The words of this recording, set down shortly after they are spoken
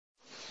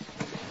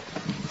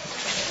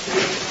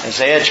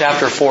Isaiah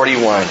chapter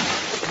 41.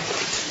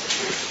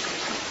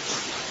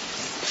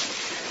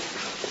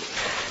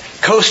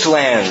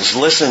 Coastlands,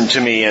 listen to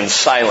me in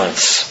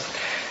silence.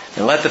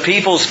 And let the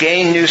peoples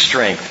gain new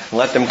strength.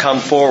 Let them come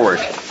forward.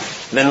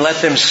 Then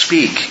let them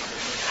speak.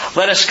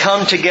 Let us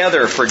come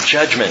together for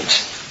judgment.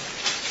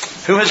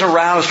 Who has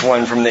aroused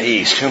one from the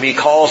east, whom he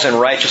calls in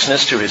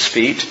righteousness to his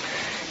feet?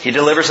 He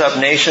delivers up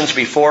nations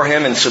before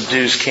him and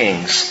subdues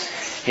kings.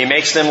 He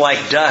makes them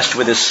like dust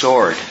with his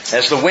sword,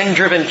 as the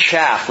wind-driven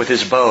chaff with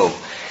his bow.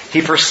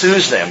 He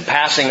pursues them,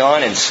 passing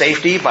on in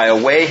safety by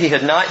a way he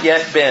had not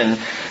yet been,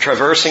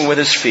 traversing with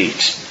his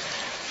feet.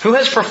 Who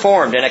has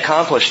performed and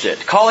accomplished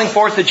it, calling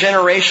forth the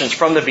generations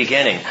from the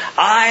beginning?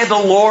 I, the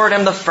Lord,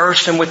 am the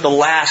first, and with the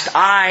last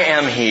I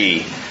am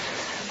He.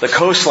 The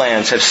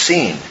coastlands have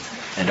seen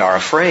and are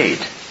afraid.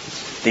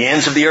 The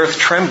ends of the earth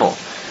tremble.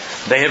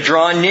 They have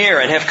drawn near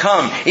and have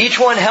come. Each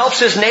one helps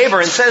his neighbor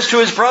and says to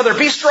his brother,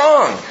 be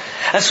strong.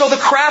 And so the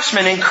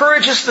craftsman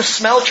encourages the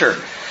smelter,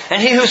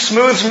 and he who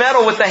smooths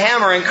metal with the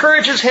hammer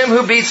encourages him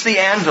who beats the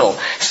anvil,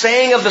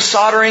 saying of the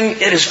soldering,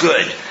 it is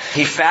good.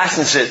 He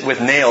fastens it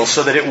with nails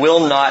so that it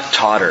will not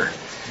totter.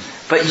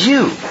 But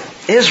you,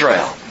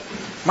 Israel,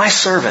 my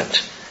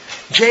servant,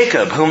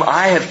 Jacob, whom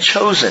I have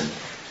chosen,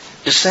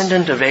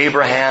 descendant of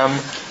Abraham,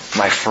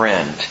 my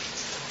friend,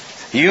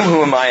 you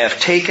whom I have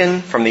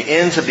taken from the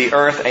ends of the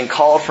earth and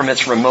called from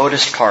its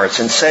remotest parts,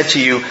 and said to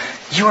you,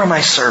 you are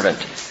my servant.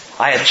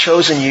 I have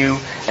chosen you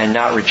and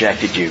not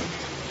rejected you.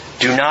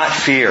 Do not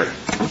fear,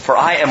 for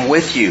I am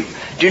with you.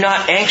 Do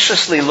not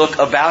anxiously look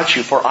about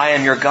you, for I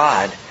am your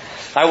God.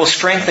 I will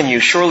strengthen you.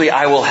 Surely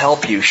I will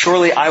help you.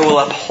 Surely I will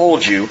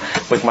uphold you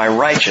with my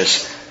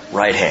righteous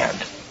right hand.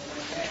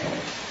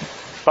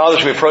 Father,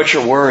 as we approach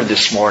your word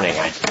this morning,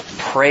 I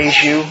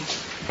praise you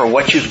for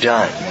what you've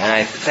done. And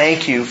I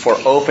thank you for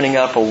opening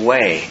up a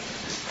way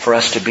for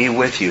us to be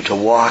with you, to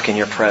walk in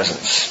your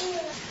presence,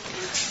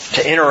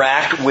 to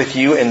interact with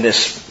you in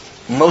this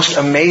most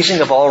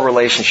amazing of all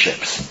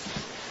relationships.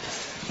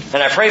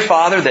 And I pray,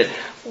 Father, that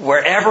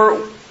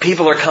wherever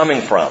people are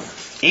coming from,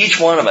 each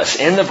one of us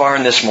in the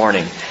barn this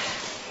morning,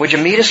 would you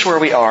meet us where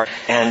we are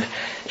and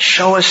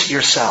show us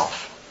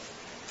yourself?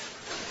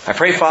 I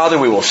pray, Father,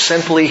 we will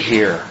simply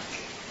hear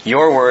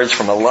your words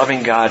from a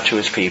loving God to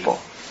His people.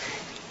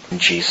 In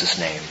Jesus'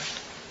 name,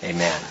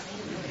 amen.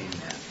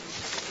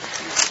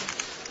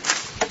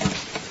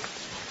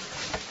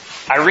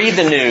 I read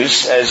the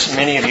news, as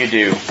many of you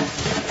do,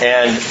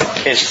 and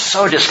it's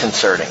so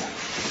disconcerting.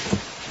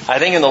 I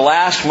think in the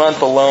last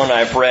month alone,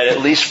 I've read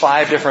at least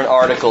 5 different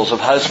articles of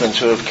husbands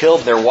who have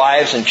killed their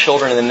wives and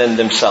children and then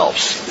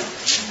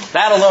themselves.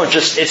 That alone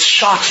it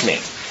shocks me.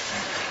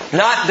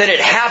 Not that it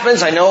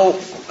happens. I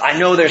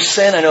know there's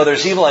sin, I know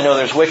there's evil, I know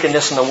there's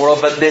wickedness in the world,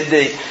 but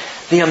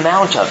the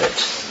amount of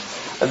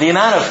it, the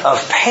amount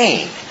of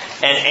pain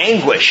and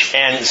anguish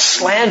and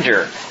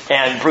slander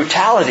and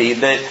brutality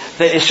that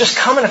is just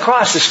coming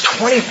across this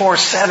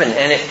 24/7,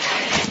 and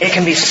it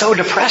can be so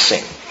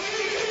depressing.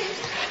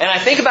 And I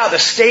think about the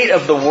state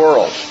of the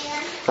world.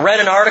 I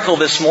read an article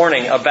this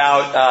morning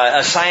about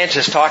a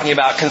scientist talking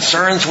about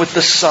concerns with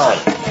the sun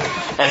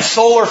and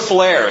solar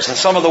flares and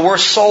some of the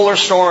worst solar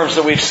storms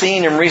that we've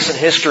seen in recent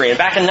history. And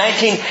back in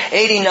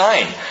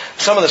 1989,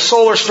 some of the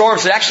solar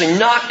storms that actually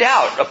knocked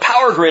out a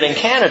power grid in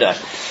Canada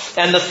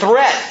and the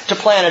threat to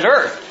planet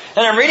Earth.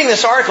 And I'm reading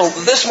this article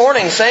this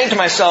morning saying to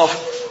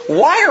myself,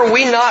 why are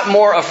we not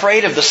more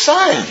afraid of the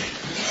sun?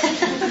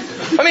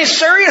 I mean,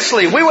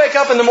 seriously, we wake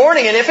up in the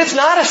morning and if it's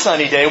not a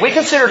sunny day, we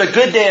consider it a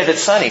good day if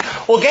it's sunny.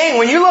 Well, gang,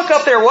 when you look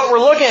up there, what we're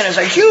looking at is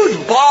a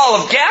huge ball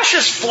of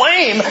gaseous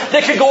flame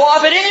that could go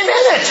off at any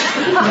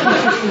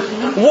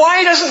minute.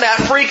 Why doesn't that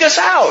freak us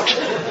out?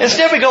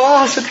 Instead we go,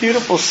 oh, it's a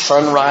beautiful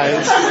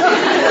sunrise.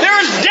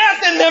 There's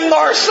death in them,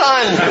 our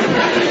sun.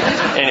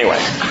 Anyway,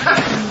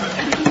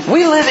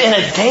 we live in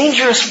a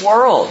dangerous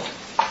world.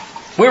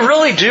 We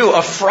really do,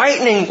 a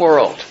frightening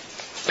world.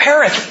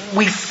 Parents,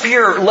 we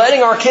fear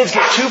letting our kids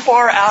get too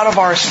far out of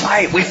our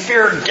sight. We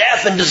fear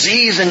death and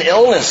disease and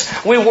illness.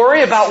 We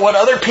worry about what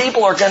other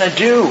people are going to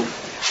do.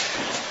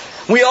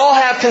 We all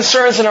have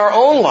concerns in our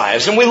own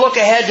lives, and we look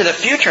ahead to the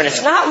future, and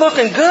it's not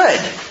looking good.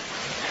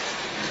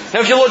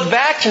 Now, if you look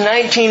back to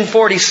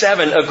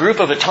 1947, a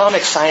group of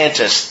atomic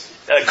scientists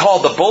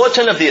called the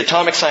Bulletin of the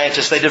Atomic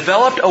Scientists, they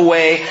developed a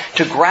way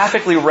to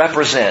graphically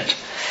represent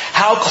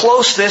how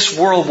close this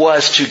world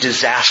was to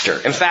disaster.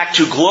 In fact,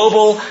 to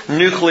global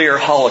nuclear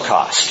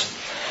holocaust.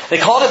 They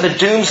called it the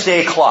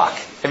Doomsday Clock.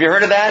 Have you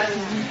heard of that?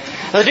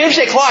 The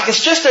Doomsday Clock is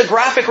just a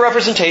graphic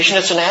representation.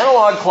 It's an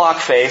analog clock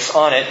face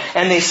on it.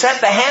 And they set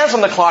the hands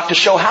on the clock to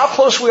show how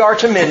close we are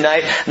to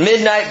midnight.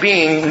 Midnight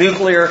being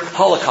nuclear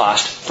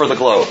holocaust for the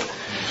globe.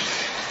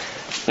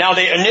 Now,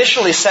 they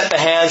initially set the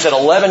hands at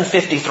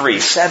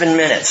 11:53, 7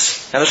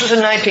 minutes. Now, this was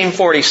in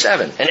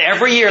 1947. And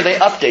every year they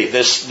update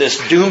this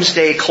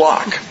Doomsday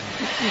Clock.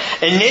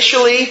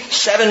 Initially,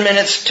 7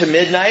 minutes to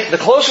midnight. The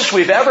closest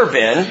we've ever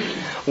been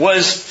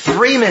was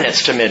 3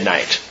 minutes to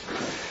midnight.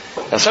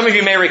 Now, some of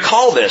you may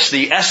recall this,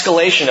 the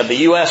escalation of the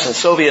U.S. and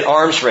Soviet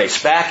arms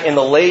race back in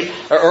the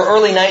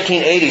early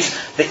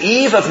 1980s. The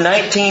eve of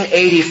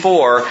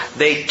 1984,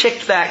 they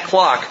ticked that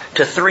clock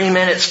to 3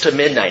 minutes to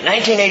midnight.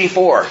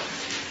 1984.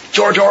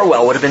 George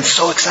Orwell would have been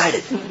so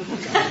excited.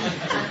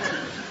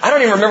 I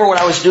don't even remember what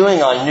I was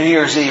doing on New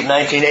Year's Eve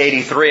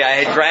 1983. I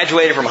had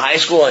graduated from high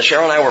school and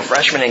Cheryl and I were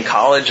freshmen in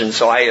college, and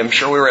so I am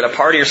sure we were at a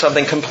party or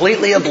something,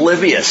 completely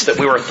oblivious that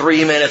we were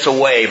 3 minutes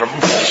away from...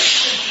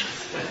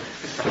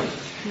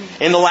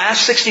 In the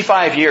last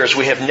 65 years,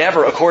 we have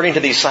never, according to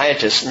these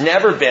scientists,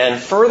 never been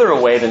further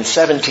away than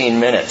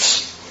 17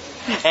 minutes.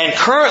 And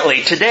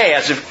currently, today,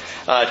 as of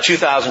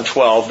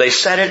 2012, they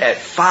set it at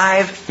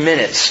 5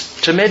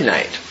 minutes to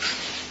midnight.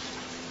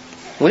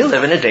 We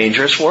live in a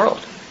dangerous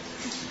world.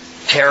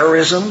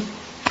 Terrorism,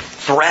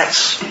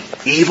 threats,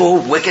 evil,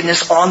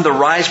 wickedness on the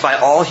rise by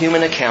all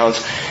human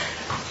accounts.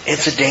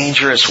 It's a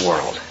dangerous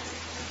world.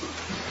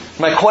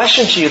 My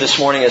question to you this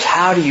morning is,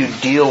 how do you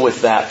deal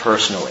with that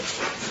personally?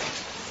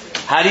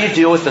 How do you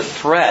deal with the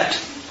threat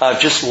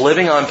of just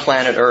living on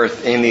planet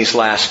Earth in these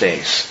last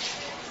days?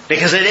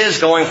 Because it is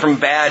going from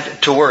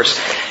bad to worse.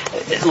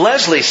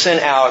 Leslie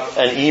sent out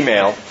an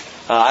email.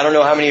 I don't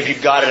know how many of you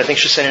got it. I think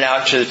she sent it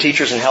out to the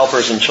teachers and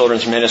helpers in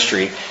children's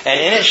ministry. And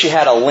in it she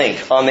had a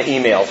link on the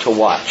email to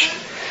watch.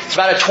 It's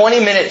about a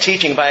 20-minute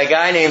teaching by a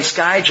guy named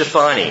Sky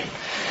Jafani.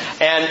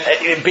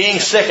 And being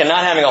sick and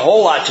not having a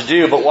whole lot to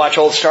do but watch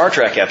old Star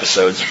Trek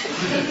episodes,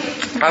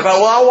 I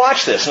thought, well, I'll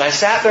watch this. And I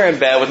sat there in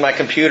bed with my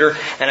computer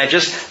and I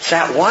just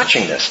sat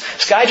watching this.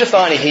 Sky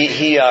Jafani,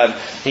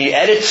 he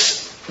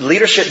edits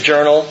Leadership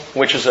Journal,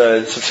 which is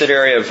a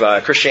subsidiary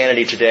of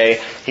Christianity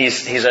Today.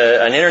 He's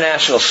an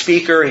international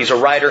speaker. He's a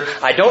writer.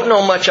 I don't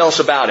know much else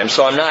about him,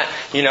 so I'm not,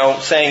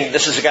 saying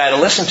this is a guy to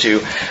listen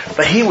to.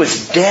 But he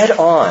was dead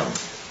on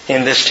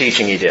in this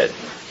teaching he did.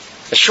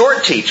 A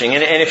short teaching,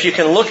 and if you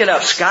can look it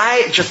up,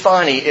 Sky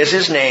Jafani is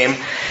his name,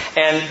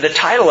 and the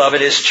title of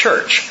it is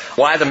Church,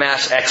 Why the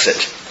Mass Exit.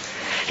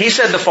 He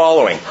said the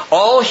following: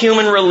 all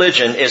human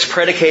religion is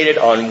predicated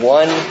on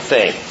one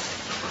thing.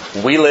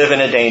 We live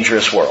in a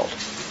dangerous world.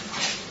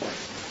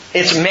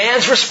 It's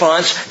man's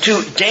response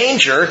to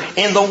danger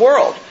in the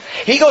world.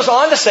 He goes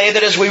on to say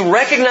that as we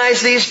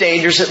recognize these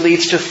dangers, it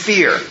leads to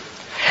fear.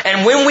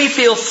 And when we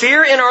feel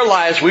fear in our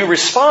lives, we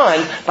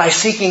respond by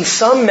seeking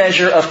some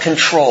measure of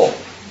control.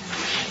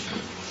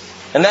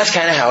 And that's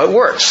kind of how it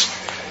works.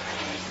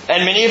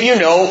 And many of you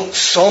know,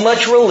 so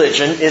much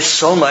religion is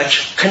so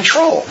much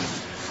control.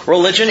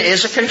 Religion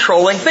is a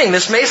controlling thing.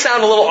 This may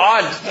sound a little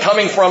odd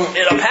coming from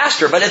a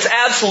pastor, but it's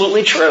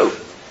absolutely true.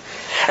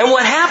 And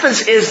what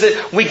happens is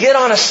that we get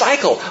on a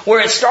cycle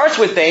where it starts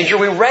with danger,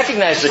 we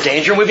recognize the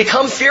danger, and we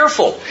become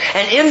fearful.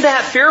 And in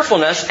that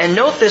fearfulness, and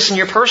note this in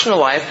your personal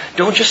life,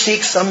 don't you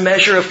seek some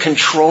measure of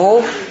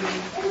control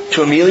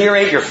to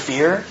ameliorate your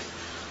fear?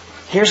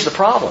 Here's the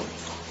problem.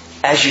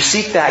 As you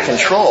seek that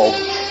control,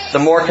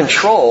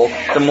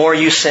 the more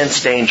you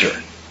sense danger.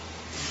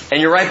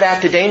 And you're right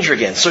back to danger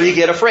again. So you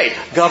get afraid.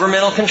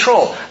 Governmental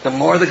control. The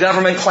more the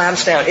government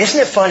clamps down. Isn't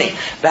it funny?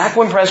 Back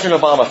when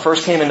President Obama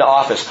first came into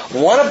office,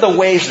 one of the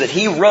ways that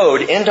he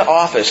rode into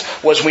office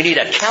was we need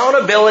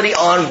accountability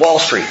on Wall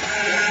Street.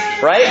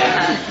 Right?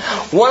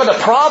 One of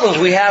the problems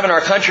we have in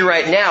our country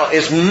right now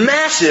is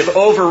massive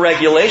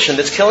overregulation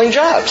that's killing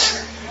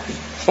jobs.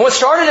 And what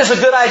started as a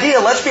good idea,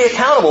 let's be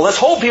accountable, let's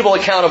hold people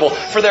accountable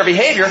for their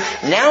behavior,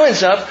 now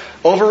ends up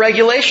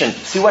overregulation.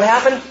 See what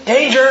happened?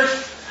 Danger,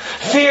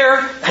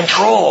 fear,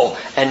 control.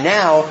 And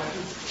now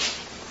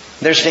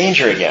there's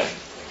danger again.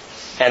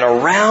 And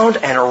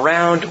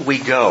around we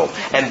go.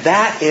 And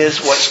that is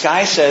what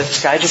Sky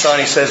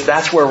Jafani says,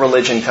 that's where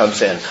religion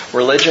comes in.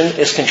 Religion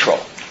is control.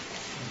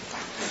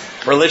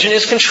 Religion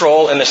is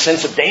control in the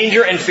sense of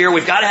danger and fear.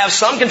 We've got to have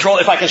some control.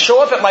 If I can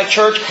show up at my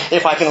church,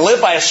 if I can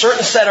live by a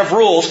certain set of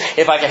rules,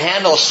 if I can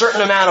handle a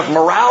certain amount of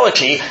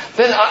morality,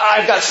 then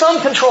I've got some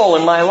control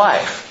in my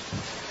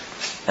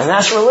lilife. And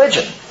that's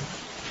religion.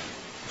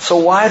 So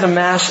why the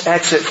mass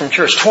exit from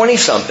church?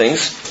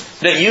 20-somethings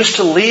that used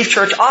to leave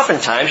church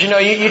oftentimes,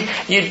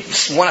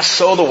 you'd want to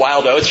sow the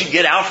wild oats. You'd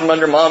get out from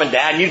under mom and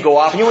dad and you'd go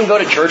off and you wouldn't go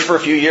to church for a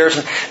few years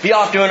and be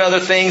off doing other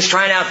things,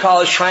 trying out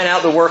college, trying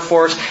out the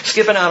workforce,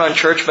 skipping out on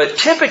church. But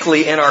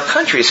typically in our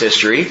country's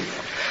history,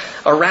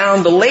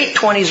 around the late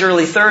 20s,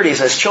 early 30s,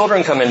 as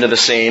children come into the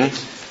scene,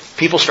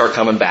 people start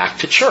coming back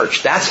to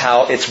church. That's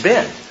how it's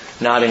been.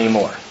 Not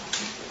anymore.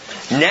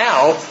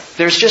 Now,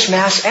 there's just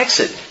mass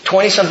exit.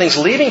 20-somethings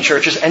leaving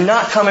churches and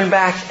not coming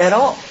back at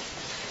all.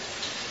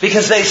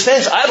 Because they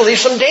sense, I believe,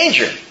 some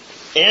danger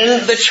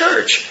in the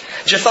church.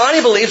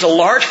 Jafani believes a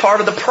large part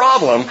of the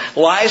problem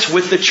lies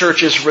with the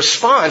church's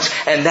response,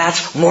 and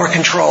that's more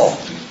control.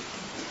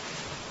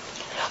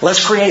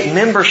 Let's create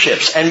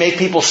memberships and make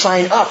people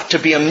sign up to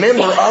be a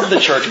member of the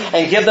church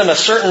and give them a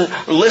certain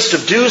list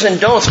of do's and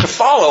don'ts to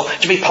follow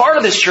to be part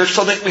of this church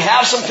so that we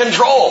have some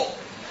control.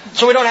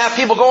 So we don't have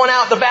people going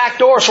out the back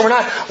door, so we're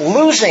not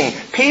losing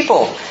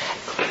people.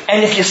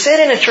 And if you sit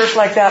in a church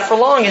like that for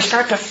long, you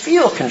start to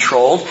feel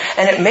controlled,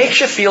 and it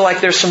makes you feel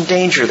like there's some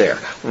danger there.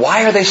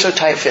 Why are they so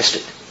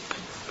tight-fisted?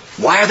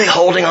 Why are they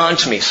holding on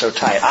to me so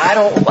tight? I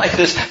don't like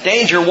this.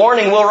 Danger,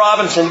 warning, Will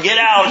Robinson, get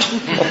out.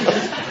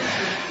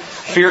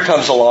 Fear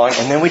comes along,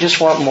 and then we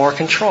just want more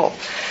control.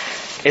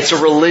 It's a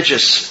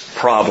religious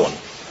problem.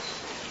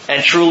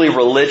 And truly,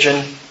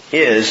 religion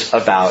is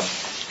about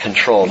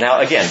control. Now,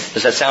 again,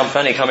 does that sound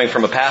funny coming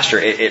from a pastor?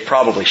 It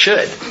probably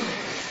should.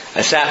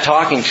 I sat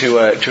talking to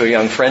a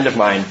young friend of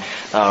mine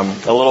a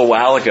little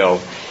while ago,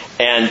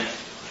 and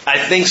I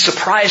think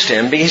surprised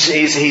him because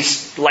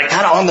he's like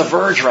kind of on the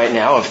verge right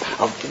now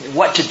of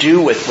what to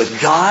do with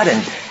God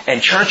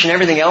and church and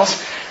everything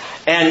else.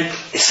 And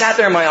he sat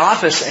there in my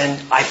office and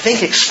I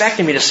think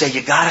expecting me to say,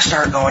 you got to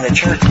start going to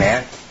church,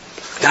 man.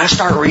 You got to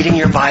start reading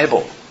your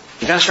Bible.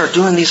 You got to start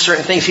doing these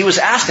certain things. He was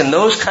asking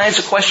those kinds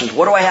of questions.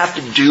 What do I have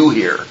to do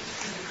here?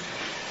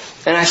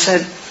 And I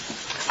said,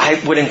 I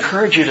would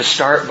encourage you to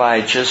start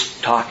by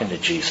just talking to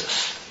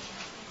Jesus.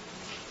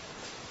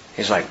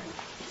 He's like,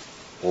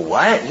 well,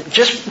 what?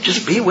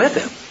 Just be with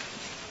Him.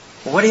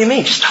 Well, what do you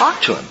mean? Just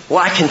talk to Him. Well,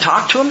 I can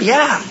talk to Him?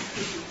 Yeah.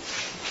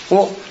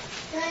 Well,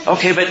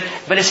 okay,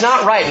 but it's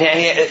not right. And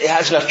he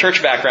has enough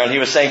church background, he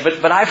was saying,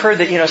 but I've heard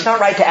that, it's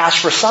not right to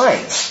ask for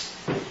signs.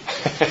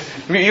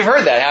 You've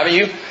heard that, haven't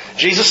you?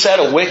 Jesus said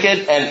a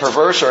wicked and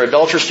perverse or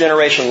adulterous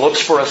generation looks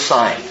for a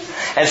sign.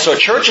 And so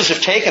churches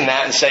have taken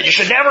that and said, you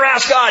should never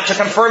ask God to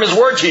confirm His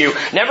Word to you.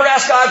 Never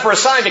ask God for a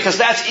sign because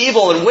that's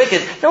evil and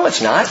wicked. No,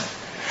 it's not.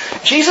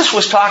 Jesus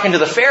was talking to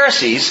the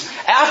Pharisees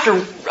after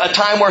a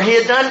time where He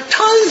had done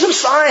tons of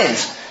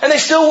signs, and they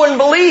still wouldn't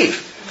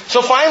believe.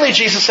 So finally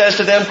Jesus says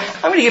to them,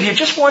 I'm going to give you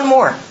just one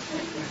more.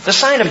 The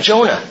sign of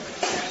Jonah.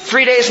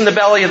 3 days in the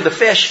belly of the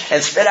fish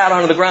and spit out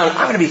onto the ground.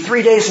 I'm going to be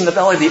 3 days in the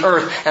belly of the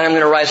earth and I'm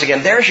going to rise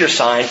again. There's your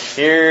sign.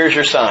 Here's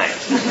your sign.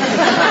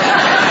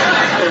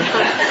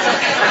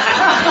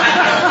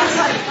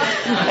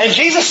 And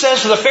Jesus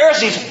says to the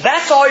Pharisees,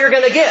 that's all you're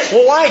going to get.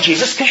 Well, why,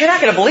 Jesus? Because you're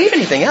not going to believe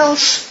anything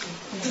else.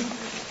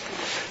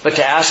 But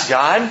to ask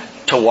God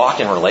to walk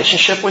in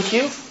relationship with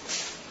you,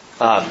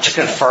 to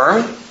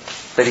confirm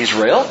that He's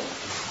real.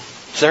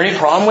 Is there any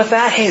problem with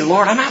that? Hey,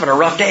 Lord, I'm having a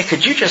rough day.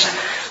 Could you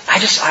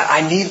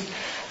I need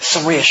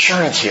some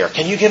reassurance here.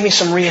 Can you give me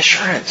some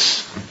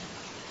reassurance?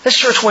 This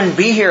church wouldn't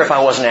be here if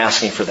I wasn't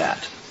asking for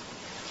that.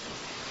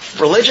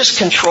 Religious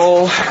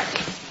control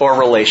or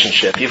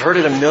relationship. You've heard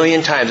it a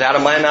million times out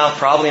of my mouth,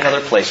 probably in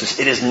other places.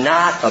 It is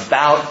not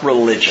about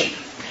religion.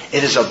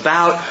 It is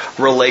about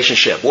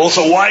relationship. Well,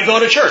 so why go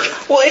to church?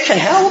 Well, it can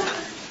help.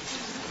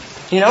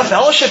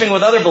 Fellowshipping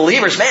with other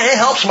believers, man, it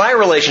helps my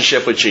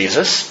relationship with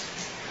Jesus.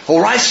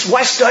 Well, why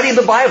study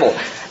the Bible?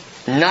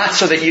 Not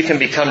so that you can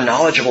become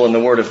knowledgeable in the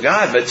Word of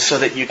God, but so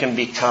that you can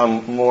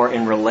become more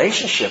in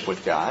relationship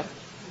with God.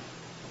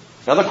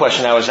 Another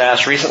question I was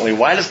asked recently,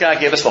 why does God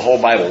give us the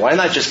whole Bible? Why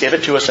not just give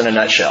it to us in a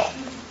nutshell?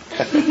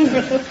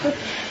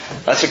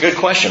 That's a good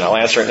question. I'll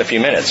answer it in a few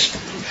minutes.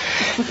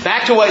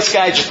 Back to what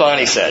Skye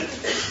Jethani said.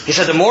 He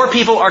said, the more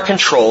people are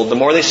controlled, the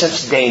more they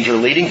sense danger,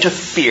 leading to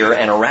fear,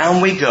 and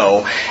around we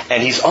go.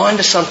 And he's on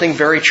to something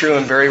very true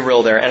and very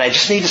real there. And I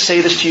just need to say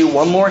this to you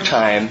one more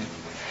time.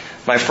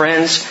 My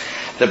friends,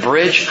 the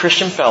Bridge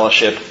Christian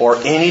Fellowship or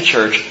any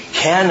church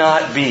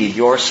cannot be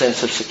your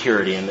sense of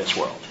security in this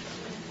world.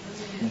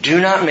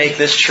 Do not make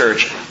this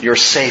church your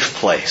safe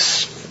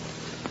place.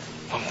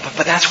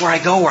 But that's where I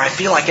go, where I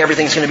feel like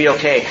everything's going to be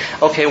okay.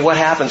 Okay, what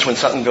happens when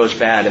something goes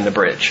bad in the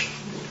Bridge?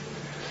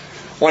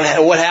 What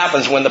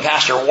happens when the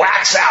pastor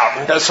whacks out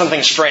and does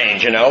something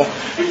strange,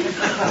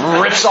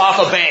 rips off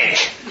a bank?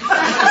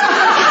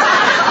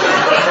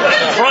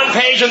 Front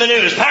page of the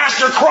news,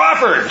 Pastor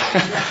Crawford,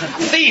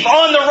 thief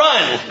on the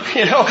run.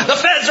 The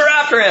feds are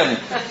after him.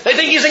 They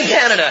think he's in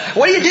Canada.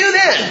 What do you do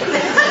then?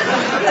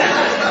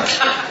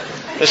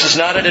 This is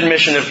not an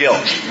admission of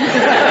guilt.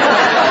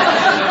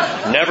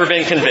 Never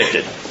been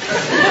convicted.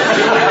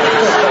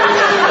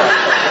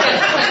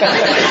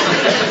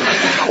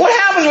 What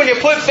happens when you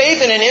put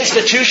faith in an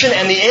institution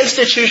and the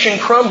institution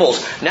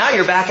crumbles? Now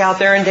you're back out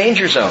there in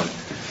danger zone.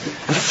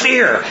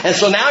 Fear. And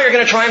so now you're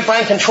going to try and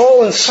find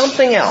control in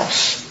something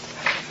else.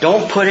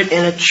 Don't put it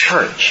in a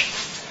church.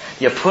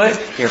 You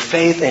put your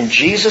faith in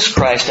Jesus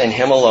Christ and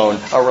Him alone,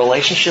 a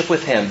relationship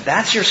with Him.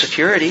 That's your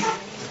security.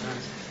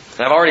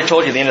 And I've already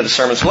told you the end of the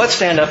sermon, so let's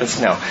stand up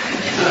and no.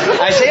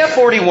 Isaiah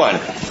 41.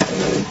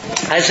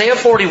 Isaiah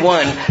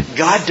 41,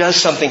 God does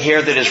something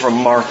here that is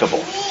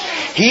remarkable.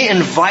 He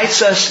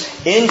invites us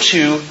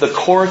into the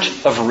court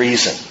of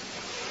reason.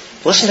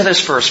 Listen to this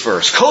first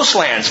verse.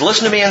 Coastlands,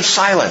 listen to me in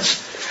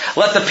silence.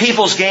 Let the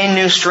peoples gain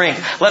new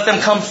strength. Let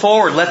them come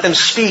forward. Let them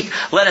speak.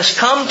 Let us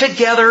come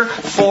together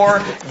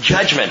for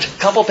judgment. A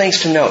couple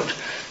things to note.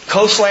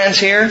 Coastlands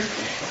here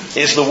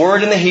is the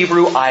word in the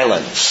Hebrew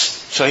islands.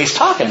 So he's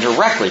talking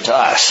directly to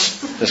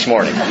us this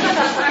morning.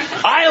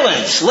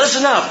 Islands,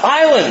 listen up.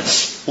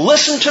 Islands,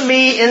 listen to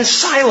me in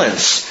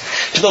silence.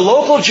 To the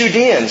local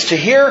Judeans, to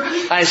hear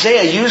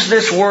Isaiah use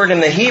this word in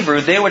the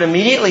Hebrew, they would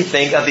immediately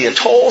think of the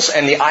atolls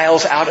and the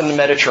isles out in the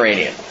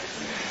Mediterranean.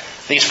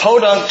 These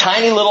podunk,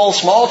 tiny little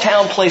small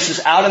town places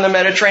out in the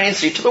Mediterranean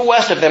Sea to the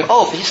west of them.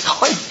 Oh, he's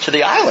calling to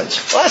the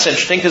islands. Well, that's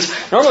interesting because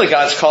normally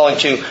God's calling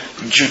to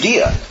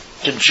Judea.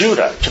 to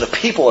Judah, to the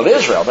people of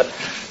Israel. But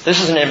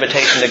this is an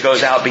invitation that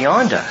goes out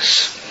beyond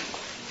us.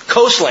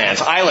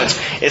 Coastlands, islands.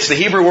 It's the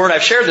Hebrew word,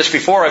 I've shared this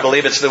before, I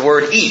believe it's the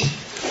word E.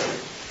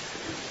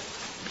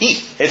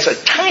 E. It's a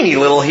tiny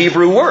little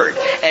Hebrew word.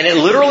 And it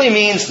literally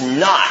means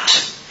not.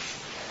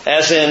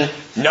 As in,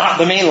 not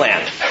the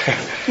mainland.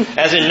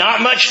 As in,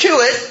 not much to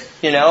it.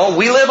 You know,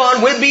 we live on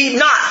Whidbey,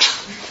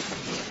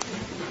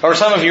 not. Or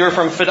some of you are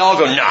from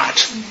Fidalgo,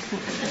 not.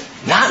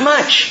 Not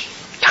much.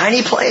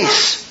 Tiny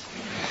place.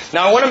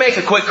 Now I want to make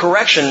a quick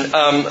correction.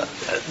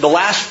 The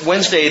last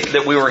Wednesday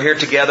that we were here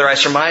together, I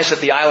surmised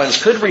that the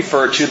islands could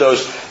refer to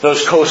those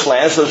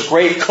coastlands, those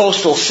great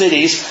coastal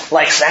cities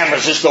like San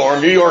Francisco or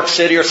New York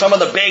City or some of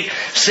the big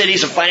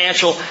cities and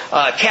financial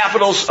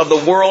capitals of the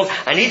world.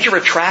 I need to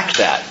retract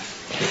that.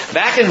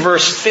 Back in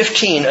verse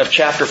 15 of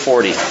chapter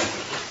 40,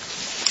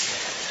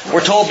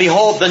 we're told,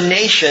 behold, the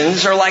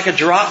nations are like a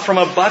drop from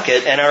a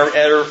bucket and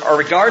are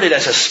regarded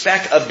as a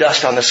speck of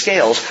dust on the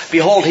scales.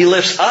 Behold, he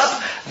lifts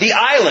up the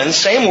islands,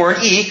 same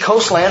word, E,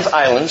 coastlands,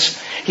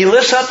 islands. He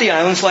lifts up the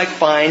islands like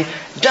fine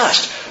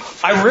dust.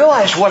 I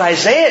realized what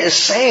Isaiah is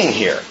saying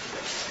here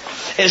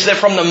is that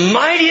from the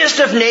mightiest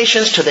of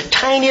nations to the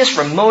tiniest,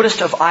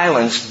 remotest of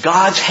islands,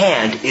 God's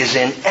hand is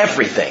in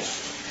everything.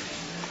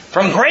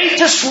 From great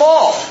to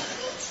small,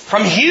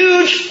 from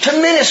huge to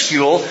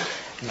minuscule,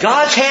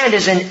 God's hand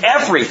is in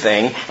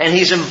everything, and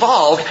He's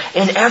involved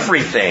in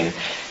everything.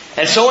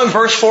 And so in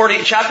verse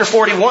 40, chapter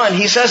 41,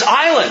 He says,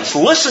 islands,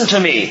 listen to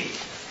me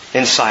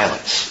in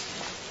silence.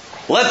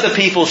 Let the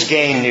peoples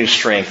gain new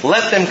strength.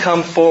 Let them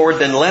come forward,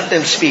 then let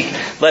them speak.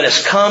 Let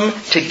us come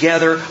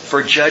together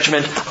for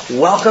judgment.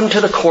 Welcome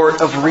to the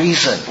court of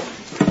reason.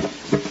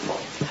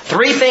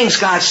 3 things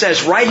God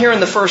says right here in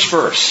the first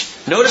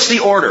verse. Notice the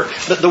order.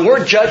 The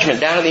word judgment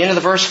down at the end of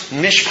the verse,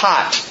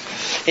 mishpat.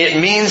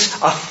 It means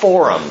a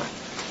forum.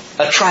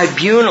 A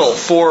tribunal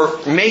for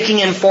making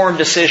informed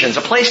decisions.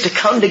 A place to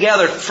come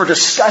together for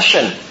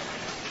discussion.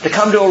 To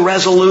come to a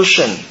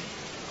resolution.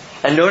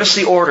 And notice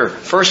the order.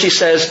 First He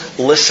says,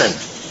 listen.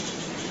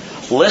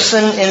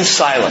 Listen in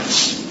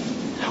silence.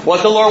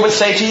 What the Lord would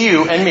say to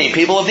you and me,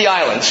 people of the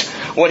islands,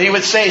 what He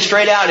would say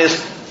straight out is,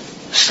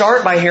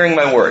 start by hearing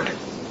my word.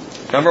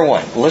 Number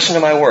 1, listen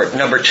to my word.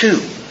 Number 2,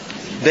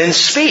 then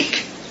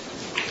speak.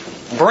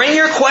 Bring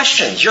your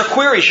questions, your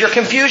queries, your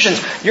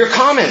confusions, your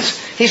comments.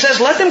 He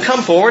says, let them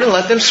come forward and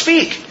let them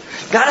speak.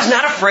 God is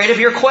not afraid of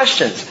your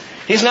questions.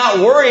 He's not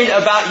worried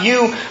about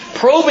you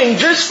probing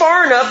just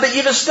far enough that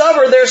you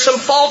discover there's some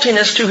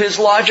faultiness to His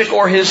logic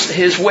or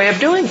His way of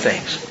doing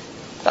things.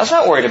 God's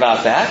not worried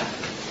about that.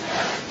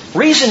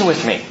 Reason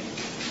with me.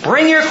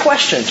 Bring your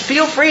questions.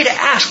 Feel free to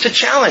ask, to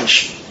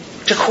challenge,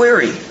 to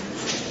query.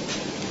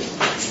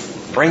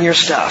 Bring your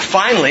stuff.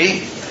 Finally,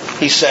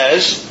 He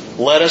says,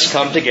 let us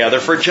come together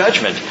for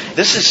judgment.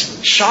 This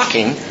is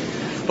shocking,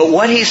 but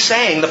what He's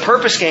saying, the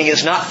purpose, gang,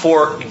 is not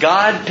for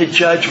God to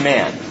judge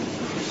man.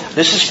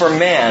 This is for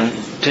man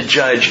to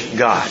judge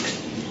God.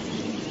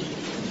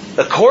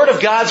 The court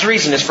of God's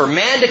reason is for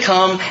man to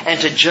come and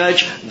to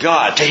judge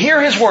God, to hear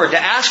His word, to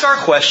ask our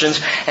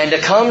questions, and to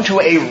come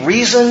to a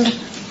reasoned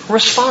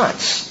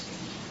response.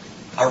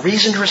 A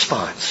reasoned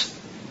response.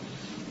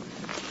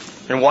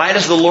 And why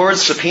does the Lord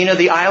subpoena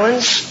the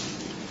islands?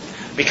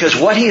 Because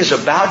what He is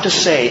about to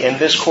say in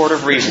this court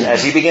of reason,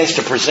 as He begins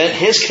to present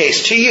His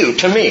case to you,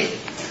 to me,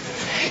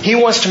 He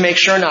wants to make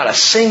sure not a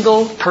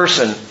single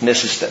person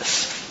misses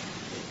this.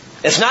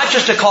 It's not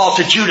just a call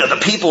to Judah,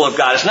 the people of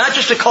God. It's not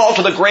just a call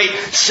to the great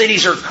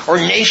cities or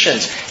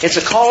nations. It's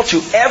a call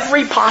to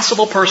every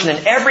possible person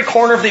in every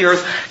corner of the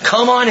earth.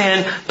 Come on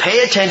in,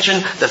 pay attention,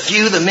 the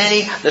few, the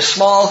many, the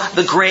small,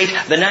 the great,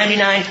 the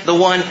 99, the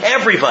one,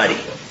 everybody.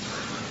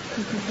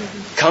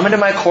 Come into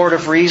my court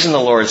of reason, the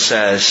Lord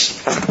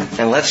says,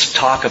 and let's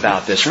talk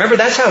about this. Remember,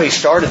 that's how He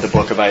started the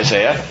book of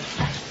Isaiah.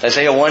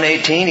 Isaiah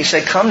 1:18, He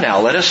said, come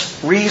now, let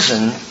us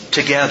reason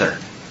together.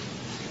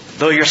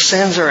 Though your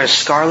sins are as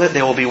scarlet,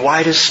 they will be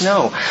white as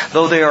snow.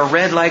 Though they are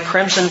red like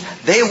crimson,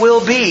 they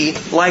will be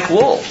like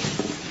wool.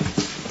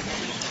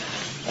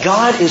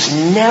 God is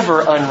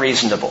never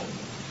unreasonable.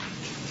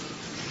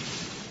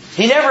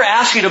 He never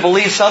asks you to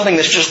believe something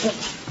that's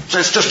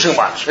just too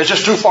much. It's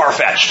just too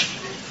far-fetched.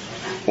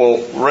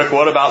 Well, Rick,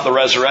 what about the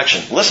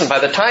resurrection? Listen, by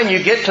the time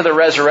you get to the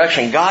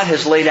resurrection, God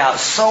has laid out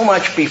so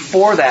much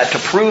before that to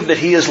prove that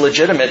He is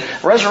legitimate.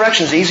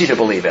 Resurrection is easy to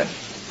believe in.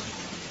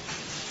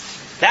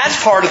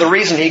 That's part of the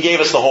reason He gave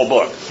us the whole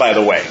book, by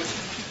the way.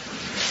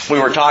 We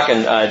were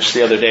talking just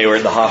the other day, we were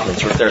at the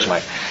Hoffmans. There's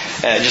Mike.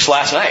 Just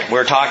last night, we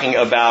were talking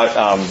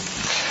about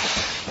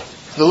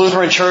the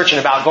Lutheran Church and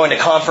about going to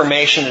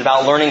confirmation and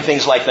about learning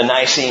things like the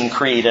Nicene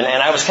Creed. And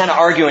I was kind of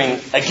arguing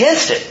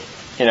against it.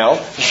 You know,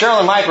 Cheryl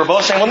and Mike were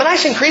both saying, well, the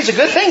Nicene Creed's a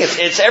good thing.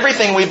 It's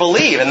everything we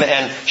believe.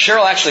 And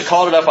Cheryl actually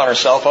called it up on her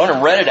cell phone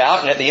and read it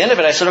out. And at the end of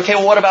it, I said, okay,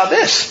 well, what about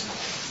this?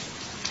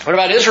 What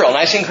about Israel?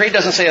 Nicene Creed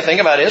doesn't say a thing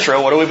about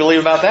Israel. What do we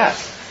believe about that?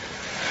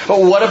 But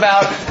what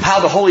about how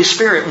the Holy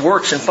Spirit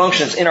works and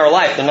functions in our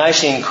life? The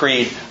Nicene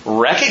Creed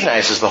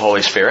recognizes the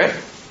Holy Spirit,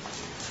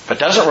 but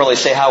doesn't really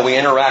say how we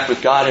interact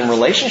with God in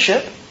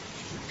relationship.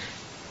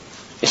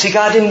 You see,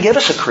 God didn't give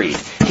us a creed.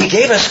 He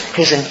gave us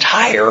His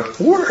entire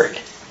Word.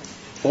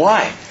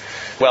 Why?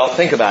 Well,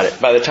 think about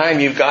it. By the time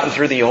you've gotten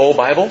through the whole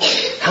Bible,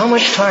 how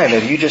much time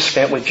have you just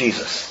spent with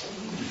Jesus?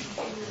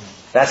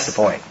 That's the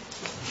point.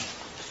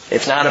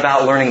 It's not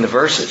about learning the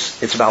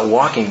verses. It's about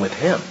walking with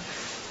Him.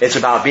 It's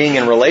about being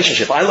in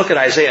relationship. I look at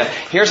Isaiah.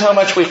 Here's how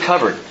much we've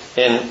covered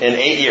in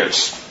 8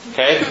 years.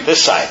 Okay?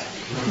 This side.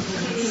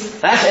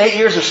 That's 8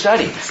 years of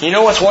study. You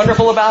know what's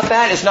wonderful about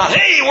that? It's not,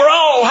 hey, we're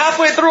all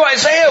halfway through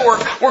Isaiah.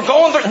 We're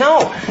going through.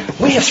 No.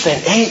 We have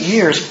spent 8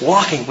 years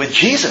walking with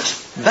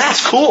Jesus.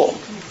 That's cool.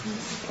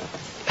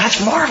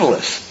 That's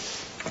marvelous.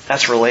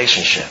 That's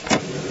relationship.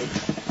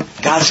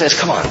 God says,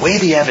 come on, weigh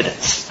the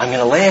evidence. I'm going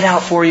to lay it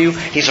out for you.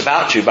 He's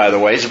about to, by the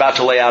way. He's about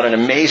to lay out an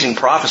amazing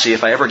prophecy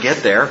if I ever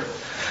get there.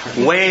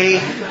 Weigh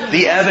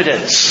the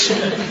evidence.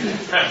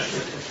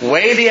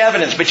 Weigh the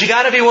evidence. But you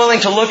got to be willing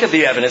to look at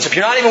the evidence. If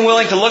you're not even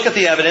willing to look at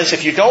the evidence,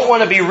 if you don't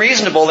want to be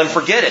reasonable, then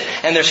forget it.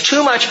 And there's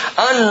too much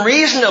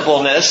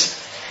unreasonableness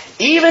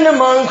even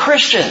among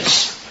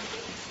Christians.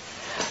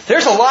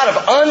 There's a lot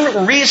of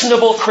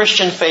unreasonable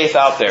Christian faith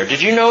out there.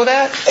 Did you know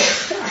that?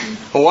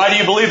 Well, why do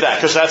you believe that?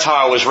 Because that's how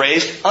I was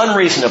raised.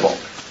 Unreasonable.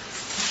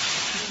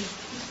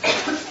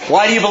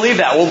 Why do you believe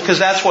that? Well, because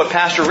that's what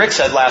Pastor Rick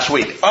said last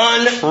week.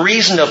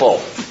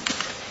 Unreasonable.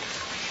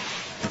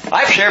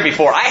 I've shared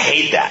before, I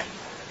hate that.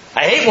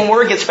 I hate when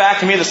word gets back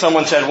to me that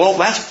someone said, well,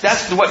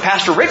 that's what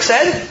Pastor Rick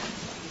said.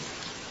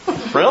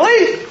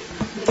 Really?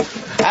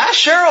 Ask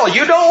Cheryl,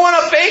 you don't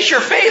want to base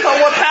your faith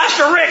on what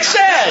Pastor Rick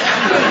said.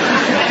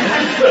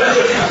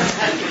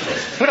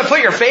 You're going to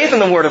put your faith in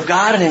the Word of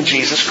God and in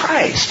Jesus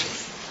Christ.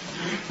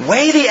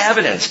 Weigh the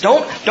evidence.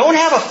 Don't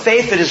have a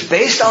faith that is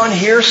based on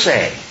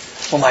hearsay.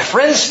 Well, my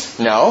friends,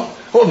 no.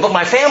 Well, but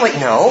my family,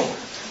 no.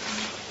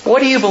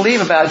 What do you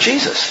believe about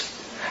Jesus?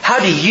 How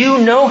do you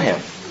know Him?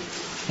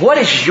 What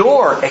is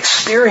your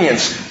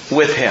experience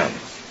with Him?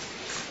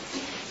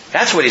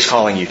 That's what He's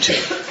calling you to.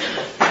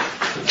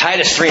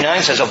 Titus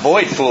 3:9 says,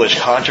 avoid foolish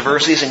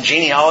controversies and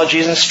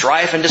genealogies and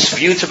strife and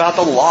disputes about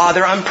the law.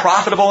 They're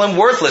unprofitable and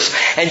worthless.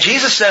 And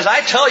Jesus says,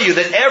 I tell you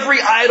that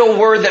every idle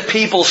word that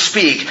people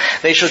speak,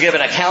 they shall give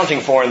an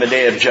accounting for in the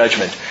day of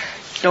judgment.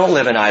 Don't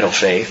live in idle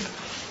faith.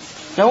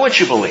 Know what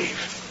you believe.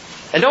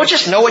 And don't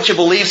just know what you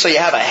believe so you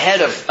have a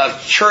head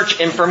of church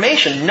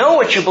information. Know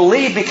what you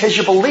believe because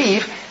you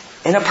believe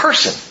in a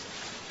person,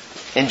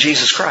 in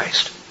Jesus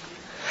Christ.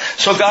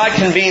 So God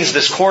convenes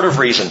this court of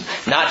reason,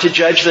 not to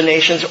judge the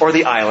nations or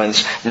the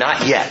islands,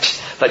 not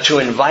yet, but to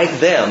invite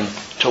them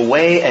to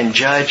weigh and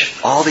judge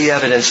all the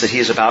evidence that He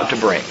is about to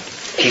bring.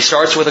 He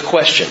starts with a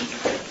question.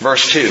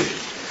 Verse 2.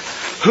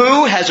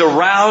 Who has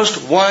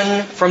aroused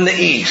one from the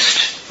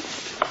east?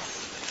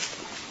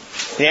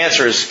 The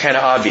answer is kind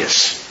of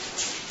obvious.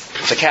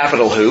 It's a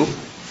capital who.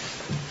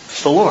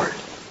 It's the Lord,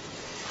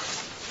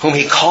 whom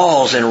He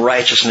calls in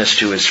righteousness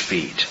to His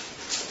feet.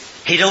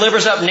 He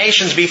delivers up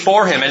nations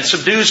before Him and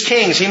subdues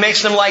kings. He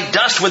makes them like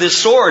dust with His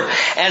sword.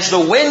 As the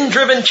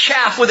wind-driven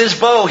chaff with His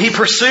bow, He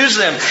pursues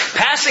them,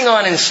 passing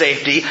on in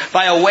safety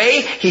by a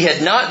way He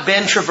had not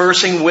been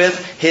traversing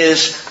with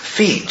His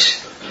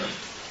feet.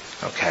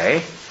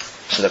 Okay.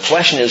 So the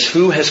question is,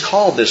 who has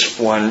called this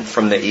one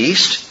from the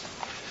east?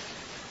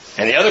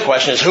 And the other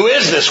question is, who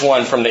is this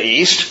one from the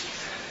east?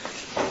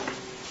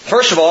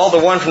 First of all, the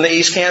one from the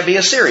east can't be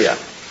Assyria.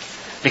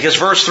 Because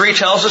verse 3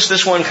 tells us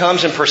this one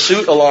comes in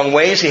pursuit along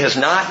ways he has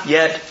not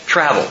yet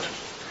traveled.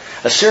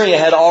 Assyria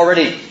had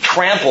already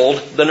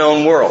trampled the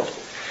known world.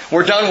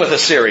 We're done with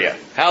Assyria.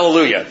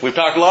 Hallelujah. We've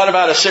talked a lot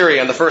about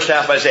Assyria in the first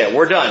half of Isaiah.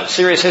 We're done.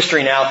 Serious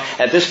history now.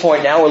 At this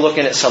point now we're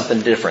looking at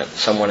something different.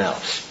 Someone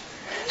else.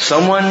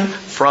 Someone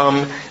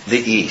from the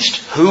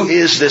east. Who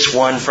is this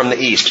one from the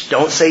east?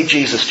 Don't say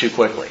Jesus too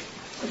quickly.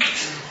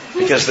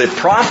 Because the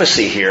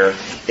prophecy here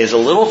is a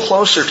little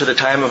closer to the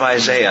time of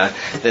Isaiah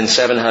than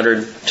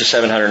 700 to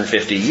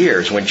 750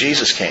 years when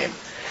Jesus came.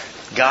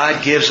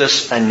 God gives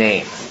us a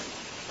name.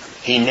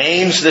 He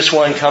names this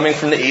one coming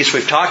from the east.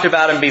 We've talked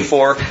about him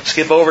before.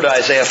 Skip over to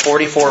Isaiah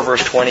 44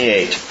 verse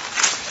 28.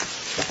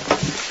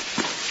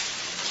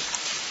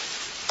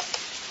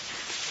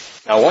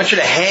 Now I want you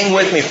to hang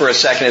with me for a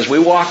second as we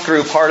walk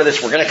through part of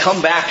this. We're going to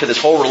come back to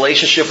this whole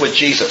relationship with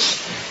Jesus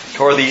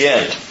toward the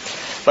end.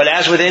 But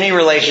as with any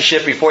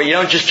relationship before, you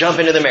don't just jump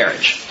into the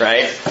marriage,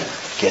 right?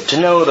 Get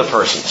to know the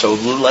person. So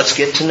let's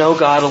get to know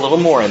God a little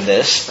more in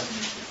this.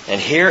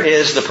 And here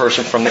is the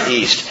person from the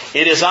east.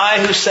 It is I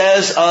who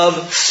says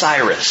of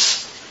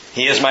Cyrus,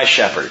 He is my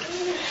shepherd,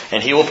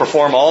 and He will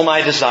perform all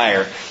my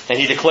desire. And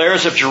He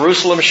declares of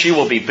Jerusalem, she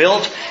will be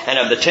built, and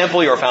of the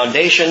temple your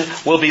foundation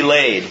will be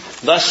laid.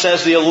 Thus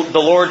says the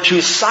Lord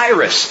to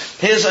Cyrus,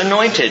 His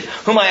anointed,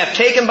 whom I have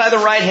taken by the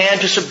right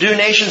hand to subdue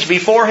nations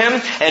before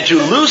Him, and to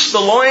loose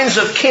the loins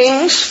of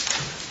kings,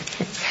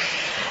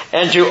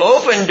 and to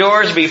open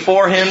doors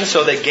before Him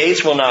so that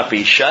gates will not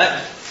be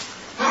shut.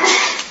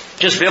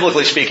 Just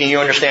biblically speaking, you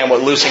understand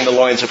what loosing the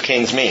loins of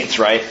kings means,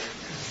 right?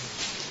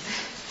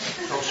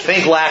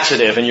 Think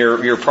laxative, and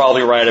you're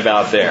probably right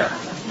about there.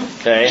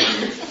 Okay?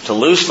 To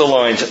loose the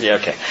loins. Yeah,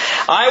 okay.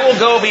 I will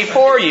go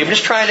before you. I'm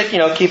just trying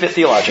to, keep it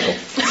theological.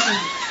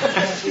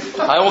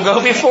 I will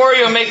go before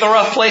you and make the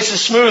rough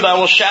places smooth. I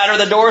will shatter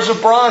the doors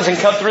of bronze and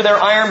cut through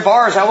their iron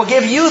bars. I will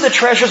give you the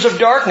treasures of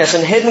darkness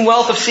and hidden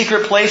wealth of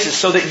secret places,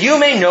 so that you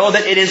may know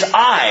that it is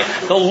I,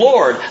 the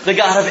Lord, the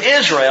God of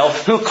Israel,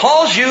 who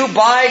calls you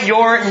by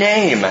your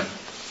name.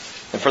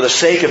 And for the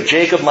sake of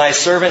Jacob my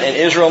servant and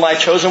Israel my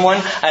chosen one,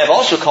 I have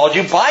also called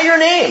you by your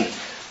name.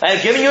 I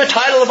have given you a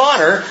title of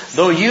honor,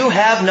 though you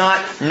have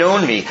not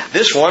known me.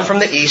 This one from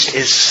the east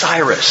is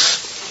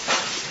Cyrus.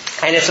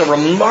 And it's a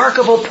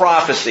remarkable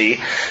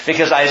prophecy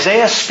because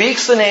Isaiah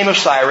speaks the name of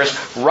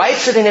Cyrus,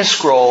 writes it in his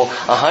scroll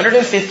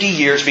 150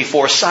 years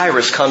before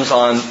Cyrus comes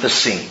on the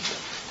scene.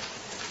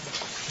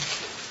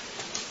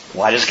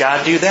 Why does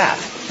God do that?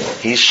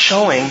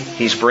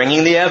 He's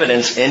bringing the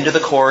evidence into the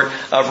court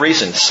of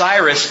reason.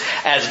 Cyrus,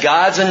 as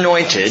God's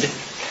anointed,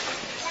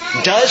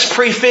 does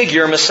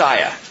prefigure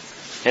Messiah.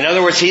 In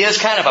other words, he is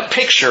kind of a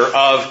picture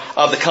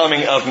of the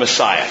coming of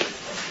Messiah.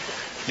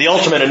 The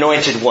ultimate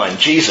anointed one,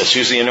 Jesus,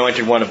 who's the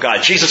anointed one of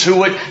God. Jesus who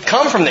would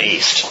come from the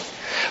east.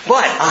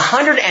 But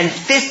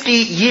 150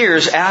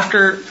 years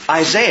after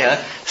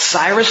Isaiah,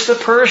 Cyrus the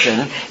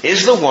Persian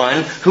is the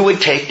one who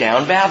would take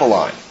down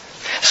Babylon.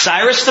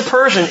 Cyrus the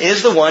Persian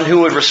is the one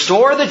who would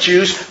restore the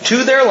Jews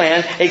to their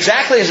land,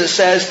 exactly as it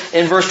says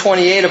in verse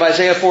 28 of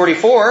Isaiah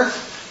 44.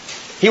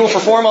 He will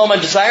perform all my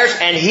desires,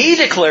 and He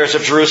declares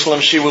of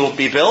Jerusalem she will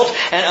be built,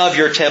 and of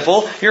your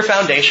temple your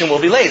foundation will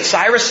be laid.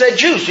 Cyrus said,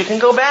 Jews, you can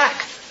go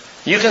back.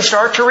 You can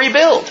start to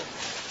rebuild.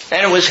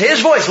 And it was his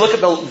voice. Look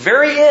at the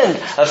very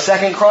end of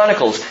 2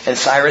 Chronicles, and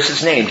Cyrus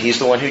is named. He's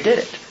the one who did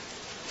it.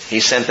 He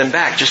sent them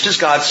back, just as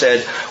God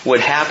said would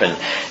happen.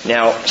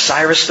 Now,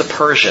 Cyrus the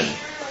Persian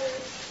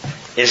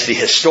is the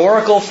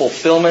historical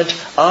fulfillment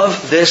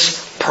of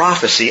this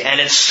prophecy,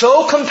 and it's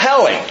so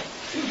compelling.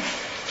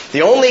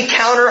 The only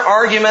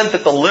counter-argument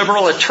that the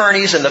liberal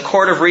attorneys in the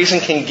court of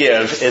reason can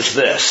give is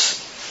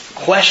this.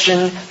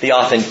 Question the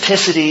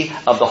authenticity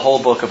of the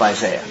whole book of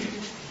Isaiah.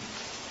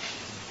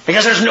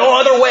 Because there's no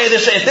other way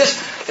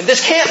if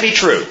this can't be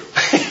true.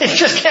 It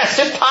just can't. It's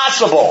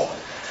impossible.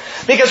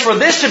 Because for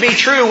this to be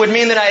true would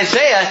mean that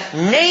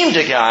Isaiah named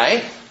a guy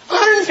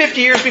 150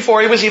 years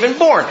before he was even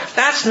born.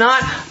 That's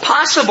not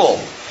possible.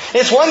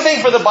 It's one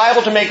thing for the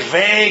Bible to make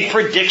vague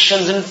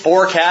predictions and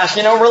forecasts.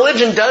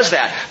 Religion does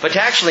that. But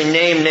to actually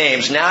name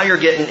names, now you're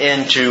getting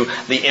into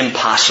the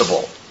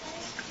impossible.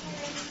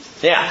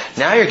 Yeah,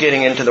 now you're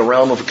getting into the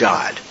realm of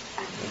God.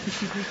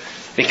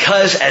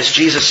 Because, as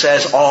Jesus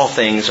says, all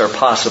things are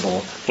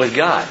possible with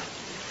God.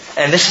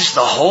 And this is the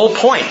whole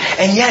point.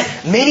 And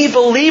yet, many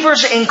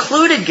believers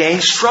included, gang,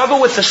 struggle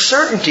with the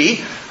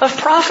certainty of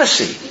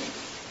prophecy.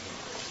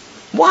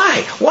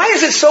 Why? Why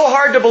is it so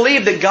hard to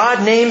believe that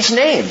God names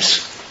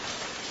names?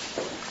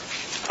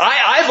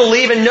 I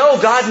believe and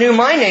know God knew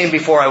my name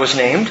before I was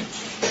named.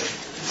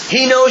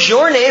 He knows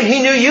your name.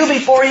 He knew you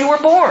before you were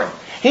born.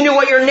 He knew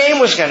what your name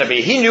was going to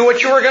be. He knew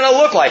what you were going to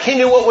look like. He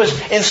knew what was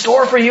in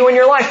store for you in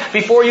your life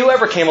before you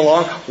ever came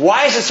along.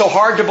 Why is it so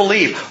hard to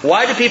believe?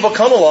 Why do people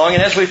come along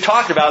and, as we've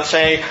talked about,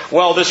 say,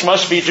 well, this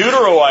must be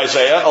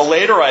Deutero-Isaiah, a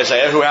later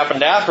Isaiah who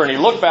happened after, and he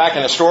looked back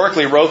and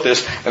historically wrote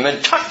this and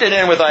then tucked it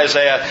in with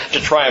Isaiah to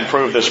try and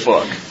prove this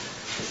book.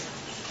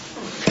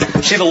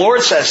 See, the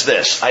Lord says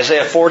this,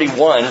 Isaiah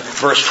 41,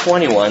 verse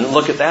 21.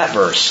 Look at that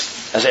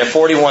verse. Isaiah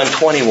 41,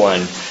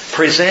 21.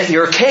 Present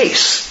your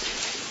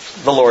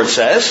case, the Lord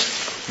says.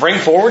 Bring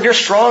forward your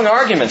strong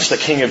arguments, the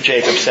King of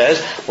Jacob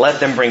says. Let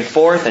them bring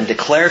forth and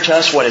declare to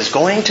us what is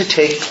going to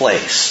take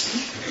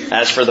place.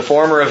 As for the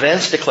former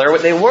events, declare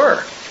what they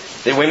were,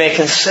 that we may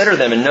consider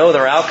them and know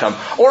their outcome.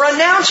 Or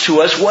announce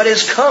to us what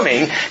is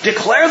coming.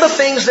 Declare the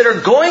things that are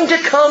going to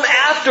come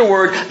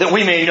afterward, that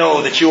we may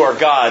know that you are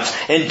God's.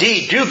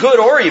 Indeed, do good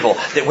or evil,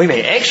 that we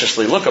may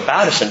anxiously look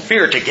about us and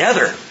fear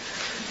together.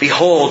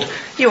 Behold,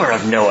 you are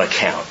of no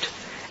account,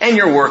 and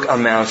your work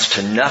amounts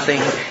to nothing,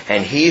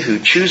 and he who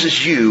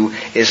chooses you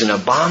is an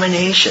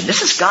abomination.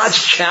 This is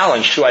God's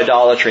challenge to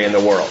idolatry in the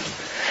world.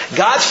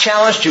 God's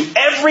challenge to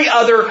every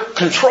other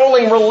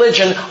controlling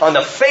religion on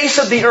the face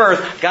of the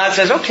earth. God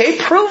says, okay,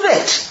 prove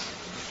it.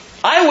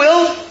 I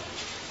will.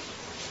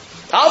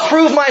 I'll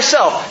prove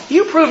myself.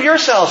 You prove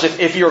yourselves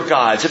if you're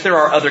gods, if there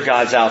are other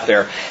gods out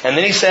there. And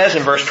then he says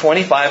in verse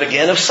 25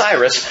 again of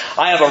Cyrus,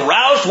 I have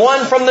aroused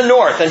one from the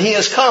north, and he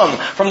has come.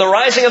 From the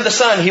rising of the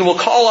sun, he will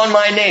call on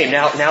my name.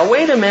 Now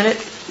wait a minute.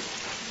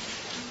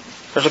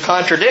 There's a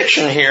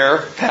contradiction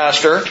here,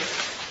 Pastor.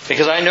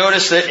 Because I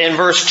notice that in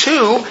verse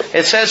 2,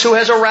 it says, who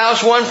has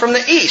aroused one from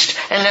the east.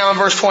 And now in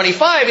verse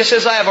 25, it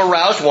says, I have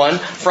aroused one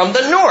from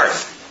the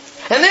north.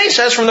 And then he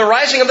says, from the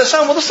rising of the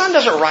sun. Well, the sun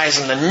doesn't rise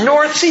in the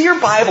north. See, your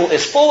Bible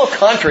is full of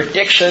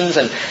contradictions,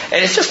 and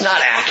it's just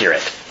not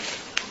accurate.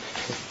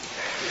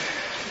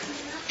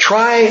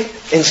 Try,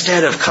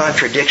 instead of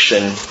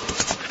contradiction,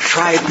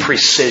 try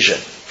precision.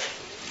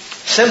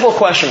 Simple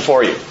question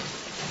for you.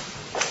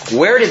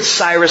 Where did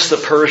Cyrus the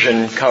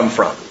Persian come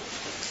from?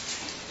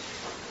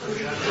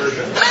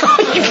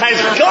 You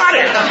guys got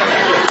it!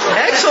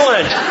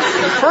 Excellent!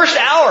 First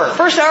hour,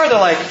 they're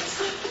like,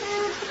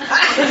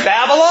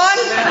 Babylon?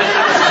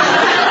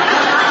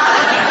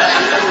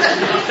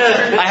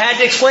 I had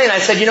to explain. I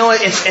said, you know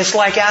what? It's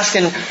like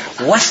asking,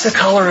 what's the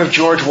color of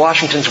George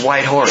Washington's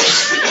white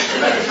horse?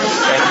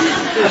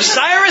 Okay.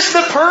 Cyrus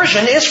the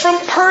Persian is from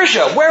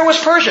Persia. Where was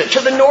Persia? To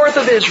the north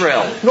of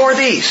Israel,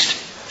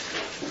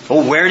 northeast.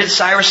 Well, where did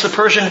Cyrus the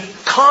Persian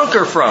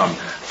conquer from?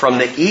 From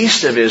the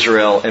east of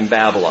Israel and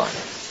Babylon.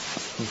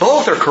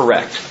 Both are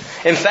correct.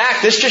 In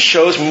fact, this just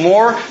shows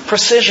more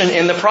precision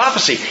in the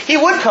prophecy. He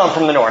would come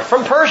from the north,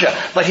 from Persia,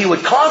 but he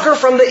would conquer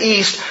from the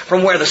east,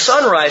 from where the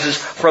sun rises,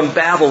 from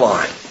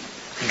Babylon.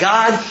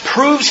 God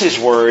proves His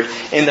word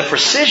in the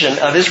precision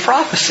of His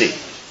prophecy.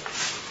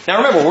 Now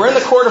remember, we're in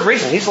the court of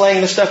reason. He's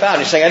laying this stuff out.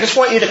 He's saying, I just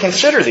want you to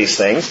consider these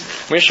things.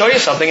 I'm going to show you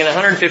something, and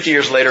 150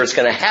 years later it's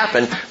going to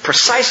happen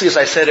precisely as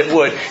I said it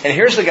would. And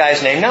here's the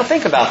guy's name. Now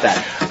think about that.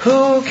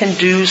 Who can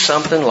do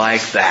something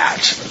like that?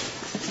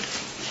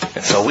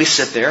 And so we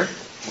sit there,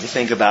 we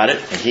think about it,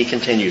 and he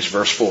continues,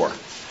 verse 4.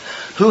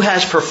 Who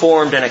has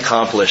performed and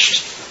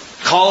accomplished,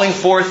 calling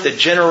forth the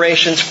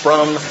generations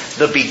from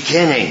the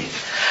beginning?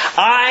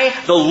 I,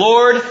 the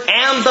Lord,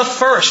 am the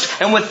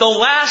first, and with the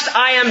last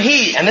I am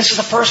He. And this is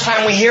the first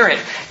time we hear it.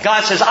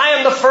 God says, I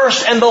am the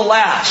first and the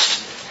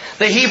last.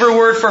 The Hebrew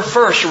word for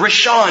first,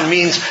 Rishon,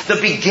 means the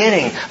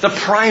beginning, the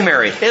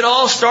primary. It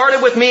all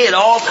started with me, it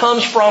all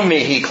comes from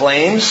me, He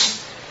claims.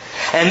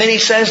 And then He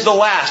says the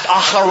last,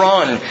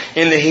 Acharon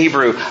in the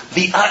Hebrew,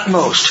 the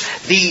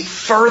utmost, the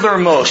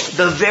furthermost,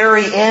 the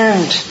very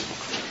end.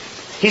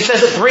 He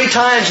says it 3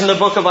 times in the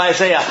book of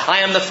Isaiah, I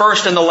am the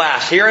first and the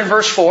last. Here in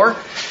verse 4,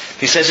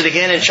 He says it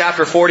again in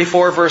chapter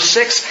 44, verse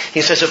 6.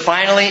 He says it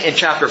finally in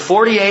chapter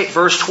 48,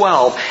 verse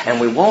 12.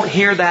 And we won't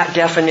hear that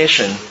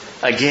definition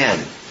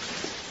again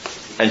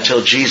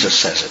until Jesus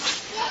says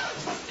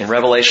it. In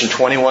Revelation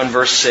 21,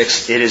 verse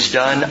 6, it is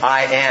done,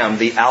 I am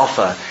the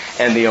Alpha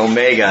and the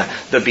Omega,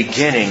 the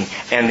beginning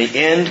and the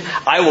end.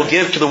 I will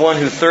give to the one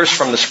who thirsts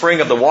from the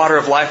spring of the water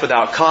of life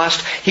without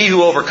cost. He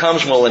who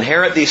overcomes will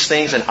inherit these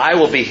things, and I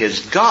will be his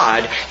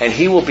God, and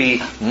he will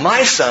be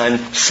my son,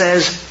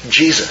 says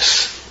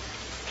Jesus.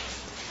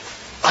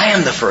 I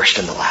am the first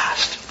and the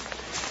last.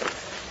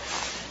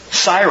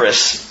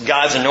 Cyrus,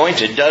 God's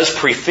anointed, does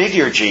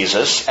prefigure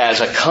Jesus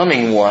as a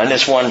coming one,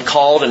 as one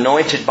called,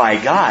 anointed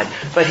by God.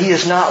 But he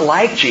is not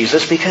like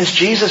Jesus, because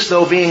Jesus,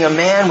 though being a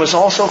man, was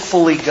also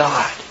fully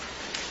God.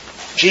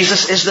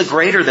 Jesus is the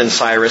greater than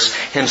Cyrus,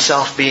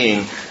 himself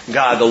being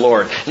God the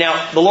Lord.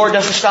 Now, the Lord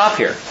doesn't stop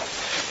here.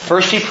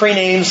 First he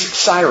prenames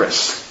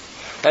Cyrus.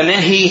 And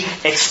then he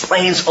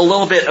explains a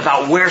little bit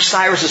about where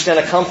Cyrus is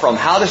going to come from,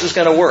 how this is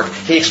going to work.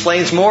 He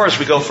explains more as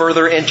we go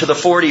further into the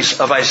 40s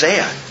of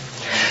Isaiah.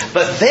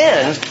 But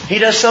then he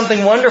does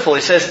something wonderful.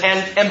 He says,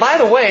 and by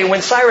the way,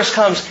 when Cyrus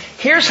comes,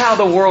 here's how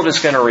the world is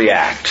going to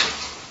react.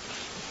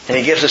 And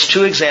he gives us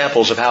 2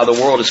 examples of how the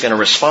world is going to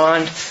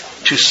respond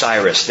to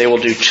Cyrus. They will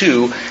do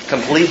 2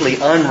 completely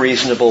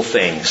unreasonable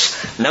things.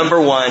 Number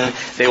 1,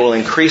 they will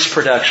increase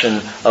production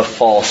of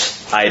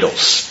false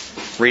idols.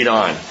 Read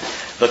on.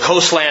 The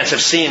coastlands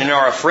have seen and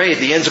are afraid.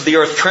 The ends of the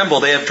earth tremble.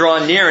 They have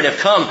drawn near and have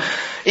come.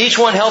 Each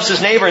one helps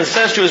his neighbor and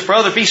says to his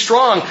brother, be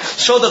strong.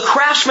 So the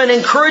craftsman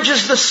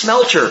encourages the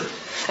smelter.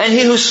 And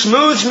he who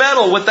smooths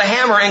metal with the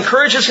hammer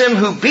encourages him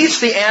who beats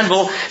the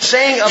anvil,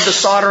 saying of the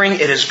soldering,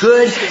 it is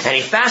good. And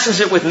he fastens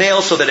it with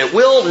nails so that it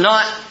will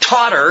not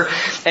totter.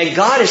 And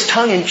God is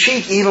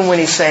tongue-in-cheek even when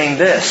he's saying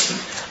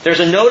this. There's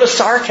a note of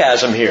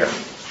sarcasm here.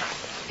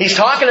 He's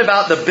talking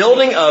about the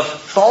building of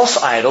false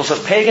idols,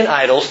 of pagan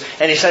idols.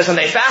 And he says, and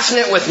they fasten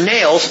it with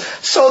nails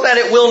so that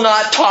it will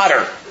not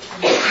totter.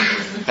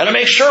 And to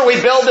make sure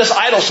we build this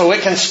idol so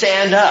it can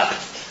stand up.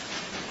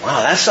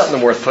 Wow, that's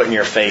something worth putting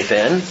your faith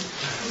in.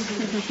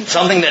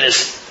 Something that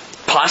is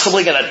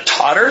possibly going to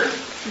totter.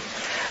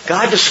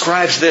 God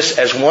describes this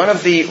as one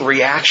of the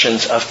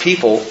reactions of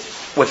people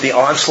with the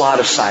onslaught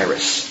of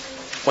Cyrus.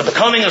 With the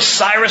coming of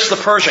Cyrus the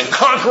Persian,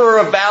 conqueror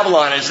of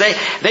Babylon, as they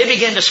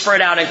begin to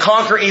spread out and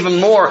conquer even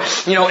more,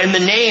 in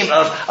the name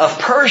of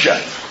Persia.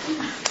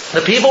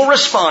 The people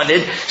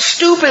responded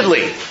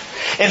stupidly.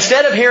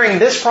 Instead of hearing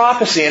this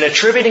prophecy and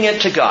attributing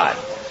it to God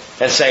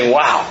and saying,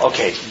 wow,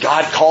 okay,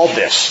 God called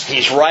this.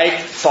 He's right.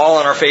 Fall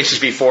on our faces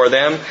before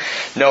them.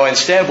 No,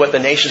 instead what the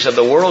nations of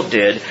the world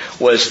did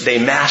was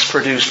they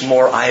mass-produced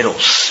more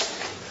idols.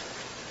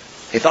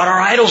 They thought our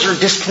idols are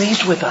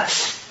displeased with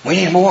us. We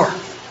need more.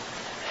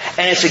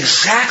 And it's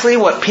exactly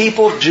what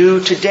people do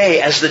today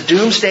as the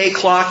doomsday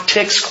clock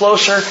ticks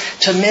closer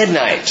to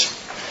midnight.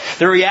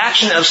 The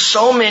reaction of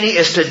so many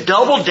is to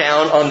double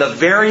down on the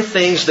very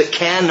things that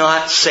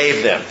cannot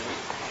save them.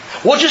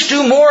 We'll just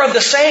do more of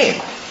the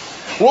same.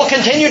 We'll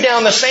continue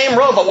down the same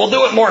road, but we'll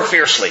do it more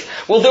fiercely.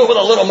 We'll do it with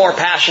a little more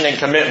passion and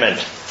commitment.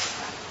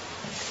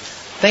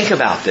 Think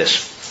about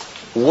this.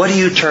 What do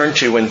you turn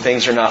to when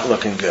things are not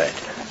looking good?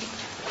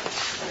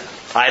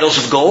 Idols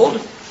of gold?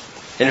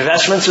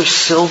 Investments of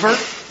silver?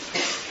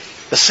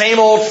 The same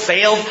old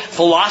failed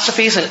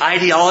philosophies and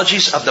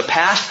ideologies of the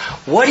past?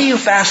 What do you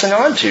fasten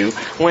on to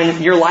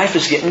when your life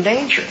is getting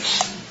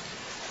dangerous?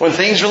 When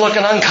things are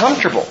looking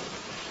uncomfortable?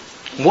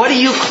 What do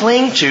you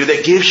cling to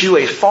that gives you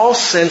a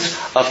false sense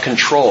of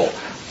control?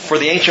 For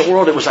the ancient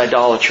world, it was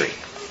idolatry.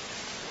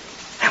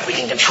 And we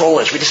can control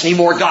this. We just need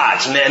more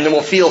gods. And then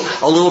we'll feel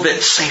a little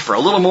bit safer, a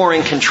little more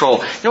in control.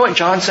 You know what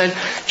John said?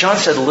 John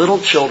said, little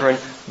children,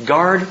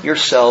 guard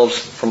yourselves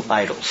from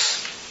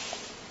idols.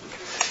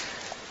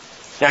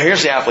 Now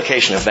here's the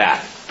application of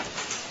that.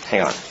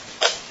 Hang on.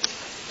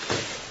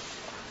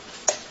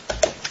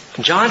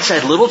 John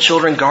said, little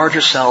children, guard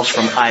yourselves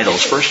from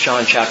idols. 1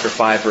 John chapter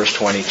 5, verse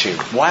 22.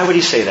 Why would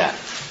he say that?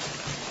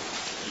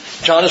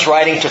 John is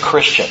writing to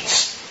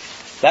Christians.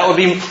 That would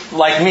be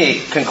like me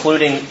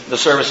concluding the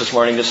service this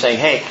morning just saying,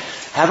 hey,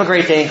 have a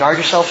great day and guard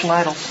yourselves from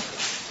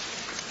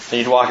idols. And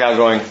you'd walk out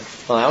going,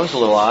 well, that was a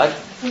little odd.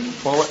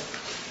 Well,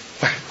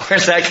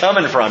 where's that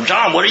coming from?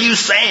 John, what are you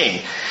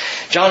saying?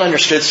 John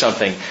understood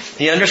something.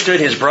 He understood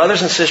his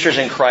brothers and sisters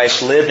in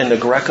Christ lived in the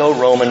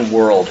Greco-Roman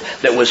world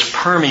that was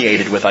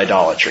permeated with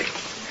idolatry.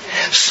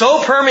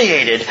 So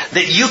permeated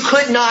that you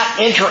could not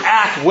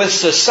interact with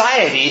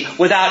society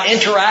without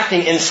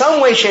interacting in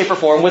some way, shape, or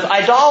form with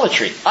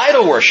idolatry,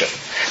 idol worship.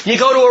 You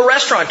go to a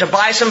restaurant to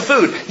buy some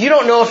food. You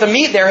don't know if the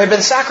meat there had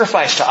been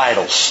sacrificed to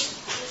idols.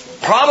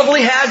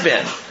 Probably had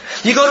been.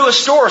 You go to a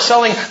store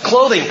selling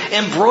clothing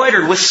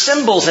embroidered with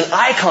symbols and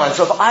icons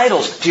of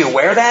idols. Do you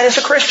wear that as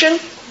a Christian?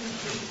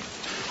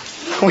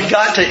 We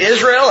got to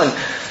Israel and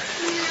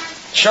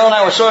Cheryl and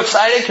I were so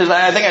excited because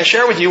I think I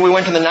shared with you, we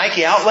went to the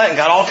Nike outlet and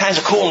got all kinds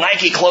of cool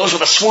Nike clothes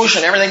with a swoosh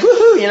and everything.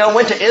 Woohoo!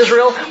 Went to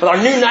Israel with our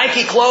new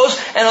Nike clothes.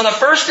 And on the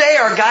first day,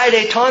 our guide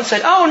Eitan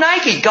said, oh,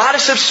 Nike,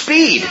 goddess of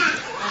speed.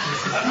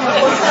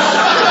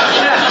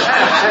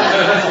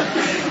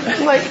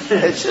 I'm like,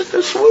 it's just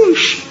a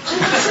swoosh.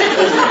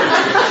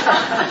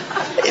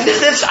 It's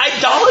this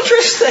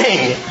idolatrous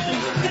thing.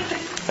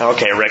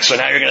 Okay, Rick, so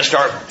now you're going to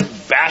start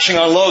bashing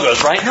on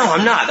logos, right? No,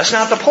 I'm not. That's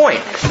not the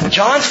point.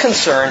 John's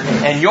concern,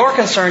 and your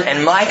concern,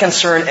 and my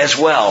concern as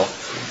well,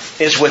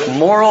 is with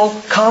moral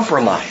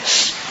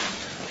compromise.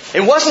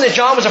 It wasn't that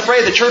John was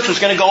afraid the church was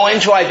going to go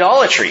into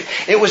idolatry.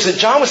 It was that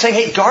John was saying,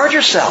 hey, guard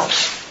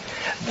yourselves.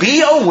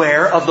 Be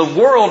aware of the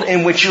world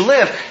in which you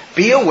live.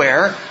 Be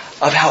aware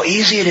of how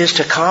easy it is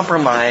to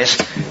compromise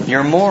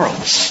your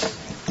morals.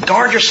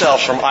 Guard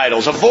yourselves from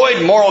idols.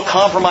 Avoid moral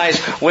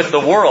compromise with the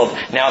world.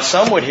 Now,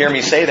 some would hear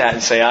me say that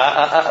and say,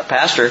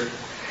 Pastor,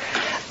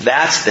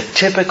 that's the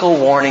typical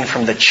warning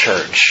from the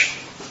church.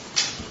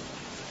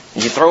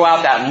 You throw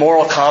out that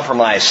moral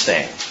compromise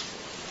thing,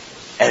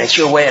 and it's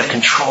your way of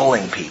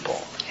controlling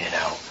people,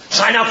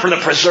 Sign up for the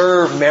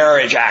Preserve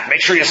Marriage Act.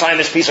 Make sure you sign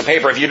this piece of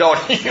paper. If you don't,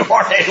 you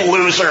are a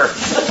loser.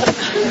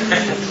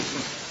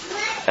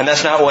 And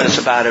that's not what it's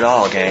about at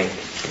all, gang.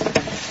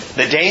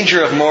 The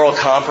danger of moral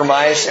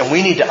compromise, and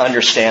we need to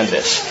understand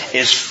this,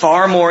 is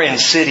far more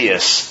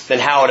insidious than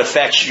how it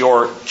affects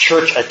your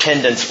church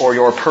attendance or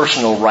your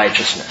personal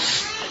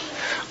righteousness.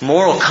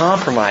 Moral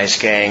compromise,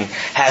 gang,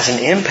 has an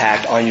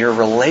impact on your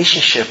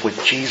relationship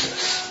with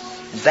Jesus.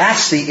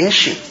 That's the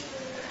issue.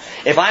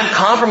 If I'm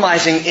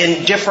compromising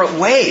in different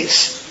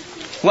ways,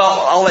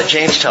 well, I'll let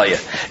James tell you.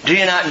 Do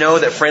you not know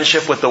that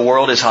friendship with the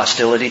world is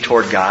hostility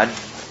toward God?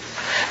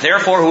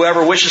 Therefore,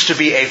 whoever wishes to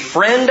be a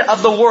friend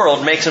of the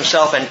world makes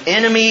himself an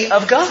enemy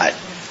of God.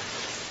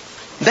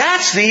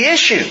 That's the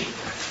issue.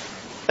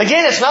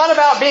 Again, it's not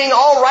about being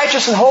all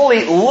righteous and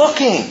holy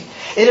looking.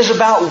 It is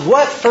about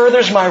what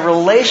furthers my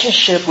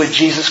relationship with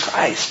Jesus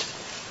Christ.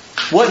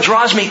 What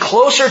draws me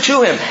closer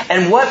to Him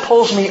and what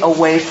pulls me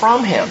away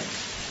from Him.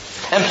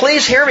 And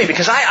please hear me,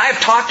 because I've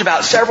talked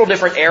about several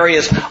different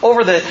areas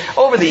over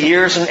the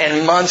years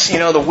and months,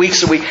 the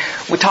weeks that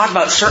we talk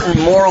about certain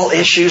moral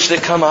issues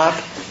that come up.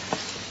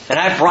 And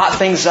I've brought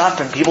things up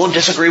and people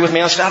disagree with me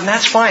on stuff, and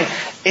that's fine.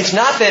 It's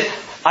not that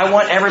I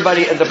want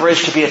everybody at the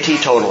bridge to be a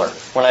teetotaler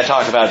when I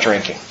talk about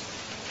drinking.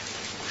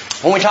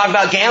 When we talk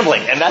about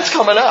gambling, and that's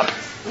coming up.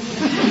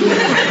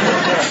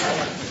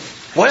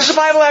 What does the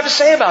Bible have to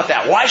say about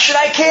that? Why should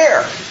I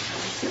care?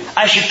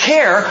 I should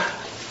care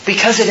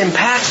because it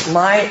impacts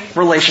my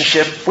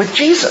relationship with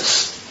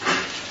Jesus.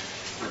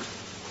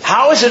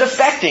 How is it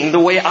affecting the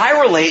way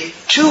I relate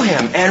to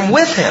Him and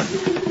with Him?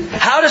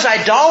 How does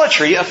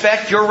idolatry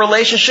affect your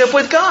relationship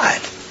with God?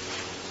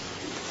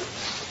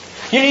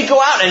 You need to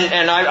go out,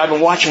 and I've been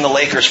watching the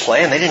Lakers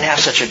play, and they didn't have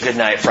such a good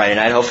night Friday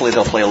night. Hopefully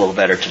they'll play a little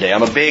better today.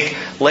 I'm a big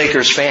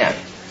Lakers fan.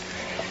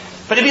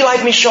 But it'd be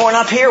like me showing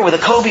up here with a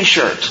Kobe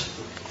shirt.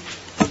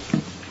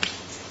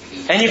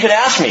 And you could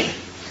ask me,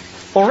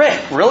 well,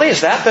 Rick, really?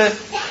 Is that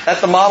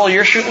the model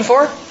you're shooting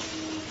for?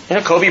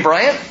 Kobe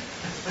Bryant?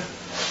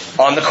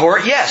 On the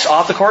court, yes.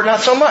 Off the court,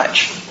 not so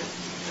much.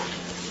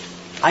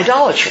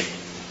 Idolatry.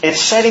 It's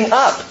setting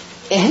up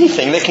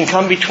anything that can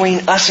come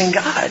between us and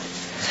God.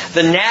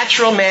 The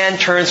natural man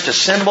turns to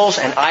symbols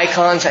and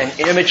icons and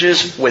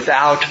images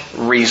without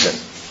reason.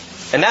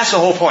 And that's the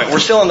whole point. We're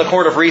still in the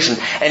court of reason.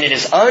 And it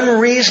is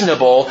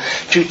unreasonable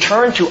to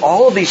turn to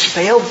all of these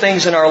failed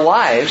things in our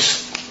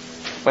lives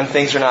when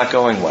things are not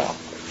going well.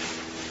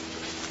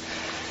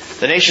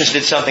 The nations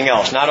did something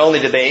else. Not only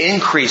did they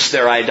increase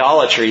their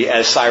idolatry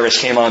as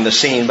Cyrus came on the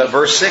scene, but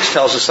verse 6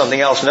 tells us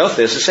something else. Note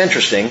this, it's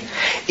interesting.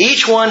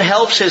 Each one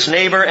helps his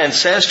neighbor and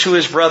says to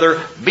his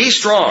brother, be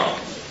strong.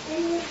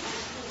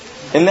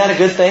 Isn't that a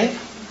good thing?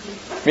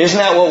 I mean, isn't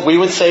that what we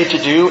would say to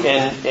do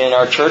in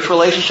our church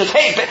relationships?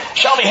 Hey,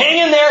 Shelby, hang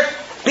in there.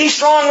 Be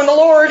strong in the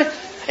Lord.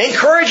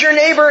 Encourage your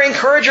neighbor,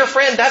 encourage your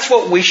friend. That's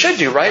what we should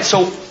do, right?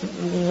 So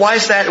why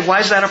is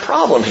that a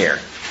problem here?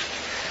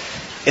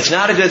 It's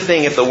not a good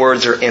thing if the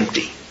words are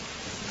empty.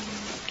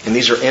 And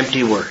these are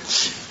empty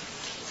words.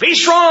 Be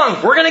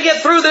strong. We're going to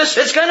get through this.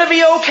 It's going to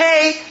be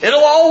okay.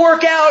 It'll all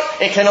work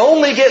out. It can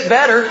only get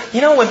better.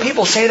 You know, when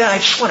people say that, I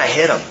just want to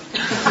hit them.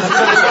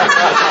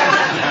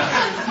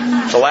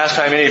 It's the last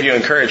time any of you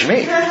encourage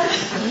me.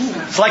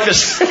 It's like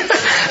this,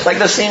 like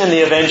the scene in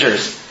The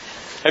Avengers.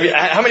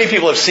 How many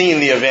people have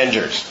seen The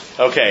Avengers?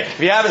 Okay. If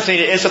you haven't seen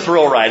it, it's a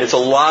thrill ride. It's a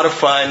lot of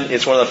fun.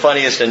 It's one of the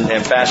funniest and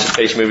fastest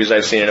paced movies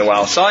I've seen in a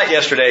while. Saw it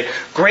yesterday.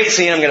 Great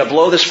scene. I'm going to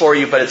blow this for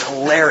you, but it's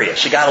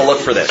hilarious. You got to look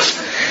for this.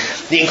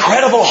 The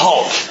Incredible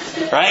Hulk,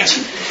 right?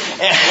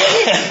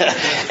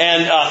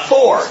 And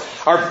Thor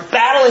are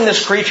battling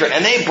this creature,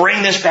 and they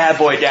bring this bad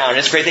boy down.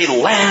 It's great. They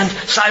land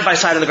side by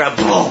side on the ground.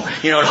 Boom!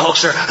 And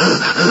Hulk's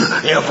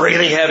there,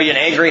 breathing heavy and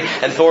angry,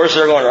 and Thor's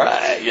there going,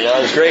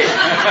 it's great.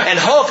 And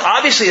Hulk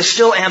obviously is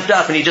still amped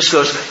up, and he just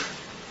goes,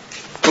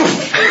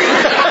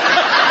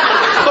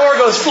 Thor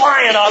goes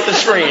flying off the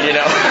screen,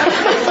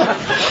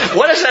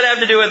 What does that have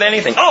to do with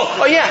anything?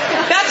 Oh yeah,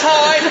 that's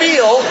how I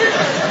feel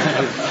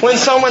when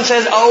someone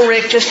says, oh,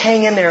 Rick, just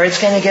hang in there. It's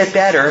going to get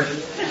better.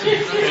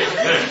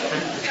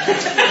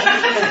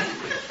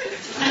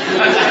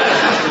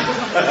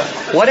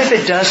 What if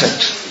it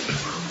doesn't?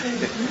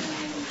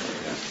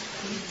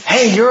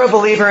 Hey, you're a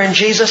believer in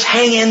Jesus.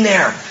 Hang in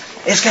there.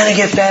 It's going to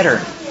get better.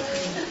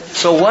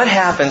 So what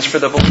happens for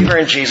the believer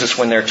in Jesus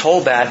when they're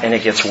told that and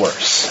it gets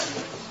worse?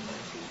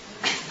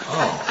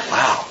 Oh,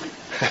 wow.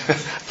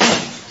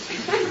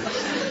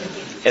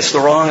 It's the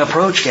wrong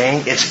approach,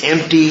 gang. It's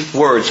empty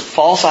words.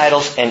 False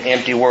idols and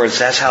empty words.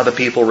 That's how the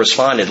people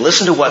responded.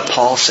 Listen to what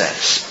Paul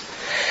says.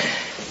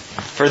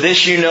 For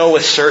this you know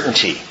with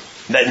certainty,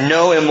 that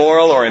no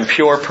immoral or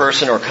impure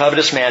person or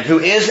covetous man who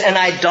is an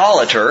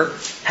idolater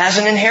has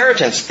an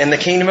inheritance in the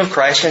kingdom of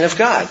Christ and of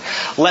God.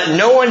 Let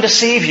no one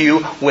deceive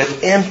you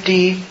with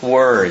empty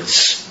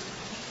words.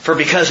 For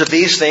because of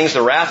these things,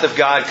 the wrath of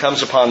God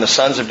comes upon the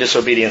sons of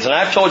disobedience. And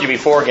I've told you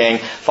before, gang,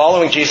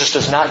 following Jesus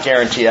does not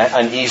guarantee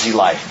an easy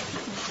life.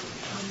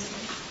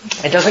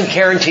 It doesn't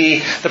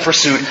guarantee the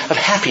pursuit of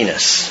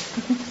happiness.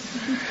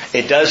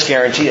 It does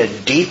guarantee a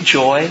deep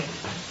joy,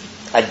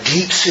 a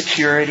deep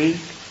security,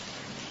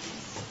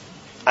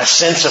 a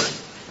sense of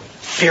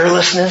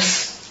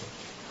fearlessness.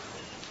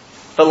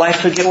 But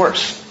life could get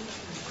worse.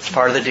 It's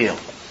part of the deal.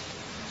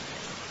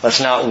 Let's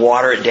not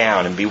water it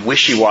down and be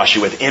wishy-washy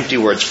with empty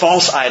words.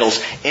 False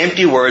idols,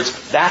 empty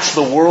words, that's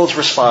the world's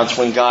response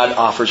when God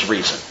offers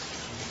reason.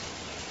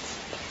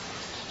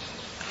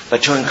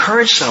 But to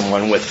encourage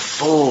someone with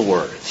full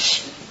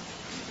words,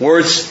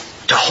 words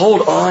to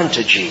hold on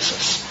to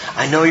Jesus.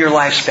 I know your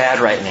life's bad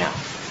right now.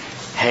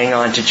 Hang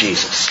on to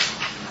Jesus.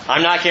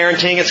 I'm not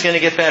guaranteeing it's going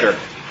to get better.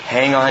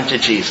 Hang on to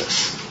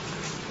Jesus.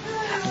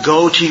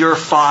 Go to your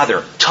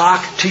Father.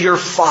 Talk to your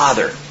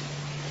Father.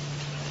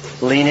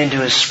 Lean into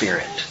His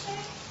Spirit.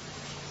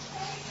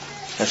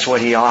 That's what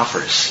He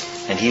offers.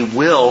 And He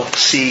will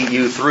see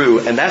you through.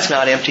 And that's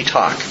not empty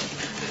talk.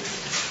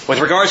 With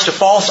regards to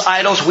false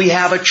idols, we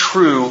have a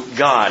true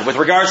God. With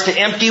regards to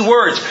empty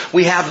words,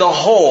 we have the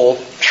whole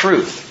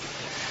truth.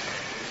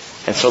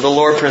 And so the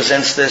Lord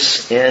presents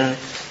this in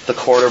the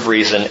court of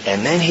reason.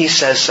 And then He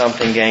says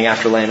something, gang,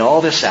 after laying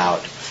all this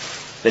out,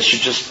 that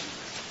should just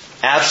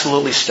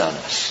absolutely stun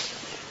us.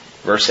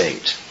 Verse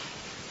 8.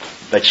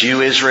 But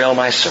you, Israel,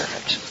 my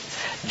servant,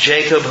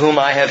 Jacob, whom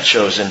I have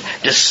chosen,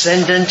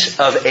 descendant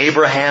of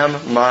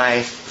Abraham,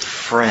 my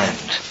friend.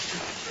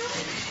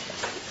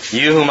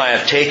 You whom I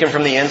have taken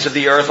from the ends of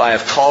the earth, I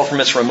have called from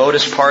its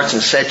remotest parts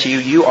and said to you,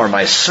 you are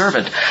my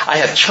servant. I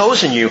have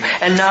chosen you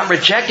and not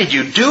rejected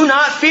you. Do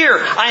not fear.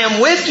 I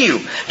am with you.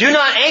 Do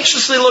not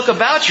anxiously look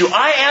about you.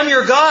 I am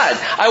your God.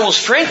 I will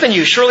strengthen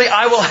you. Surely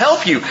I will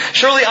help you.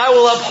 Surely I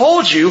will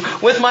uphold you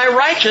with my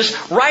righteous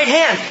right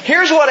hand.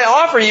 Here's what I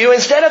offer you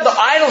instead of the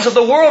idols of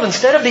the world,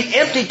 instead of the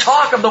empty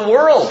talk of the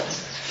world.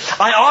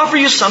 I offer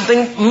you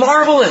something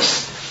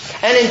marvelous.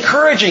 An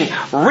encouraging,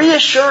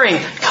 reassuring,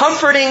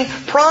 comforting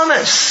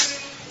promise.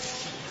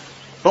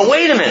 But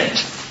wait a minute.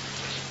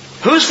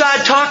 Who's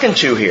God talking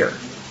to here?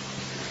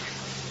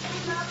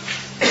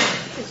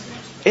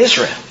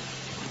 Israel.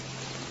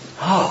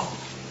 Oh.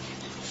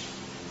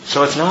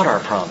 So it's not our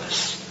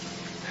promise.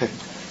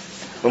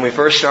 When we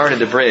first started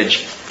the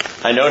bridge,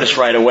 I noticed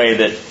right away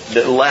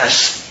that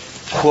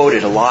Les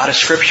quoted a lot of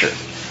Scripture.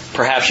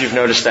 Perhaps you've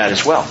noticed that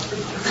as well.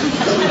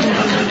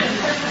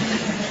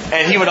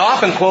 And he would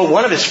often quote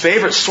one of his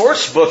favorite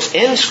source books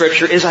in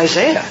Scripture is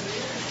Isaiah.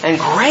 And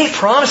great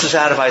promises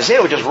out of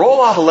Isaiah would just roll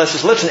off of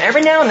Les's lips. And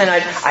every now and then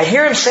I'd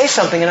hear him say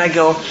something and I'd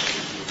go,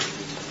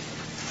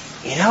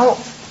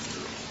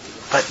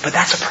 But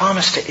that's a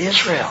promise to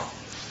Israel.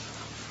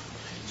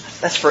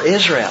 That's for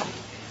Israel.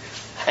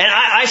 And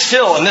I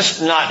still, and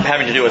this not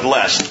having to do with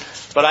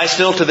lust, but I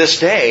still to this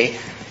day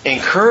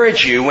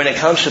encourage you when it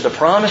comes to the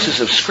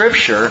promises of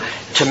Scripture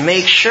to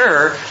make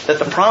sure that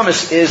the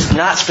promise is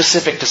not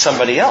specific to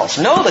somebody else.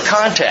 Know the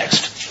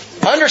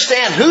context.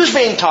 Understand who's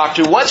being talked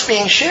to, what's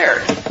being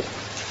shared.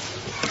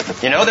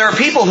 You know, there are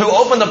people who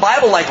open the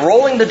Bible like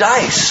rolling the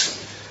dice,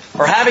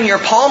 or having your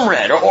palm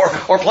read,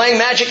 or playing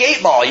Magic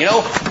 8-Ball. You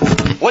know,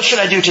 what should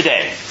I do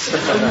today?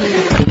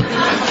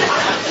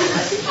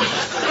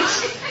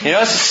 You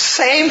know, it's the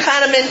same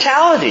kind of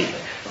mentality.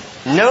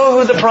 Know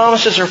who the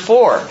promises are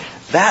for.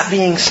 That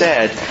being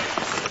said,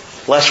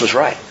 Les was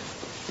right.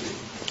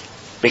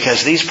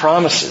 Because these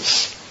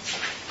promises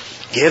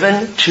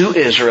given to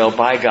Israel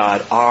by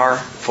God are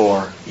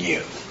for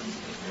you.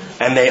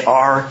 And they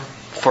are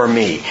for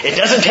me. It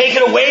doesn't take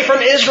it away from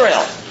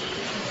Israel.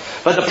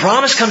 But the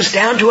promise comes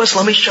down to us.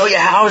 Let me show you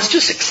how. It's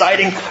just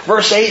exciting.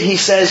 Verse 8, he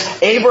says,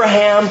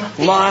 Abraham,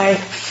 my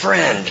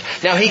friend.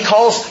 Now he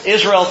calls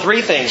Israel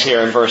three things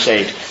here in verse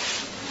 8.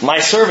 My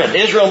servant,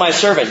 Israel, my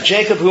servant,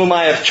 Jacob, whom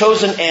I have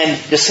chosen,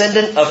 and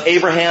descendant of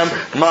Abraham,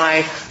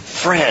 my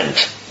friend.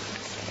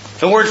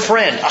 The word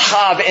friend,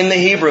 ahab in the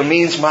Hebrew,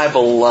 means my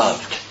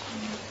beloved.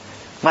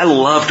 My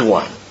loved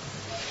one.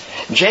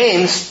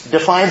 James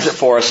defines it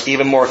for us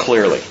even more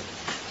clearly.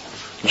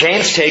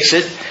 James takes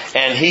it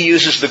and he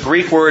uses the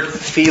Greek word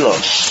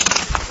philos.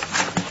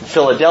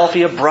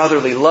 Philadelphia,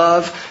 brotherly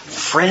love,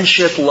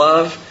 friendship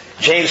love.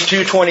 James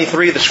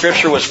 2:23, the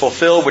scripture was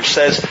fulfilled, which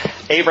says,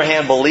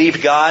 Abraham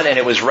believed God and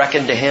it was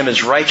reckoned to him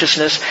as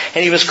righteousness,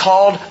 and he was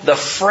called the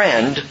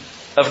friend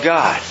of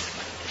God.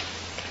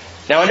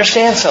 Now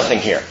understand something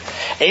here.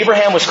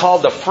 Abraham was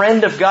called the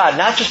friend of God,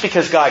 not just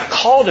because God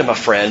called him a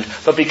friend,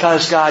 but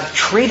because God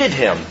treated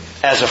him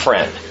as a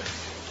friend.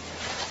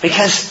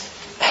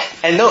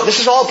 And no, this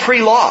is all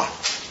pre-law.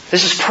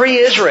 This is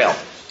pre-Israel.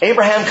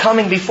 Abraham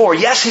coming before.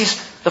 Yes, he's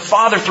the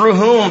father through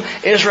whom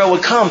Israel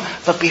would come.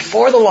 But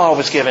before the law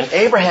was given,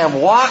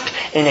 Abraham walked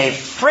in a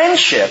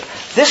friendship.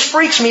 This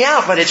freaks me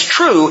out, but it's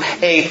true.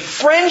 A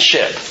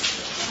friendship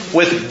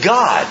with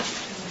God.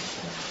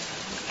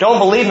 Don't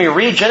believe me?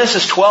 Read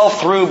Genesis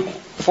 12 through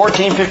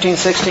 14, 15,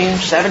 16,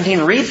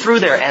 17. Read through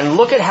there and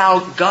look at how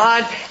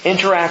God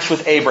interacts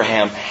with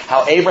Abraham.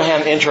 How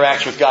Abraham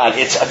interacts with God.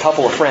 It's a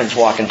couple of friends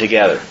walking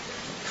together.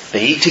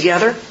 They eat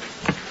together.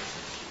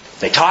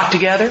 They talk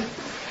together.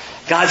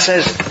 God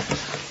says,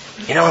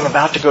 you know, I'm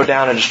about to go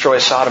down and destroy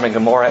Sodom and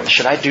Gomorrah.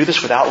 Should I do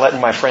this without letting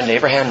my friend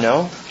Abraham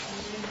know?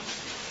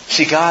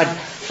 See, God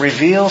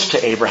reveals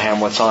to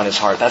Abraham what's on his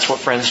heart. That's what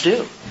friends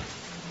do.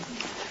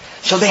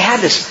 So they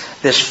had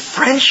this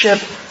friendship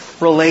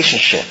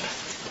relationship.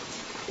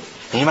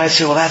 And you might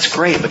say, well, that's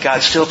great, but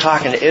God's still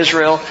talking to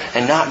Israel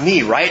and not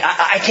me, right?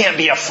 I can't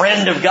be a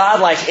friend of God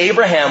like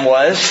Abraham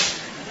was.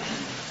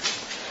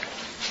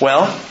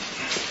 Well,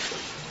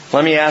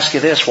 let me ask you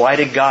this. Why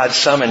did God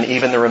summon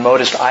even the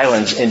remotest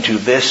islands into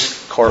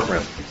this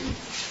courtroom?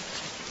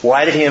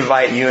 Why did He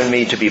invite you and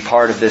me to be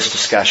part of this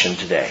discussion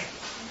today?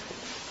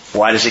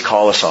 Why does He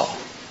call us all?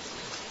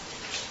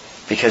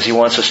 Because He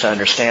wants us to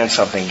understand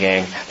something,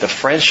 gang. The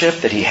friendship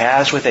that He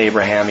has with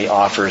Abraham, He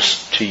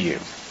offers to you.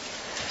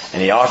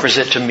 And He offers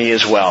it to me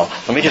as well.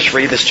 Let me just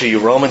read this to you.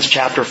 Romans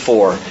chapter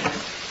 4.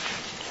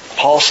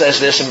 Paul says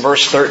this in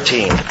verse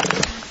 13.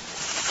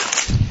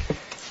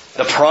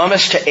 The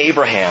promise to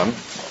Abraham,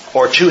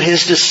 or to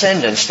his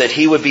descendants, that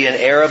he would be an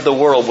heir of the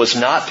world was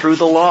not through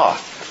the law,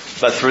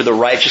 but through the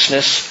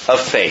righteousness of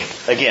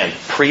faith. Again,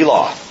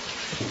 pre-law.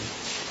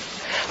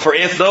 For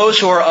if those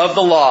who are of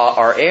the law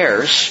are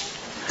heirs,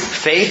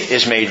 faith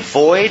is made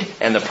void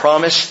and the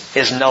promise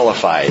is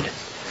nullified.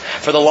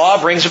 For the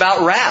law brings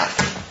about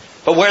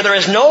wrath. But where there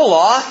is no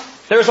law,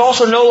 there is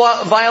also no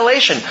law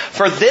violation.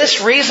 For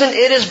this reason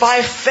it is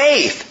by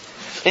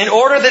faith, in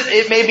order that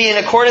it may be in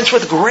accordance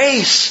with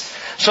grace,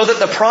 so that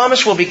the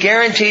promise will be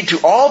guaranteed to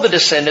all the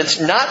descendants,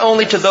 not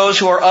only to those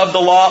who are of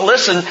the law,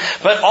 listen,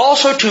 but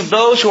also to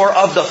those who are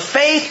of the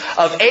faith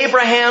of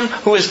Abraham,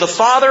 who is the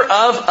father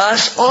of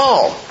us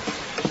all.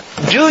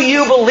 Do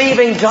you believe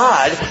in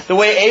God the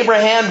way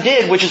Abraham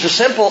did, which is a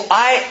simple,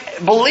 I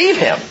believe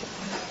Him?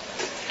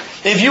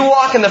 If you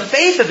walk in the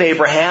faith of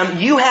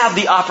Abraham, you have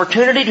the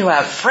opportunity to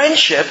have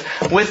friendship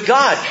with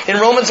God. In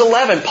Romans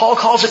 11, Paul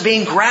calls it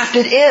being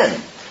grafted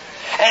in.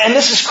 And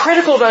this is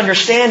critical to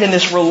understand in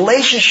this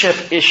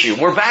relationship issue.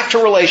 We're back to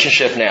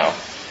relationship now.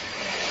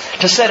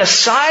 To set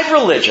aside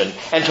religion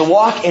and to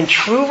walk in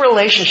true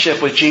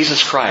relationship with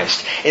Jesus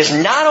Christ is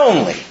not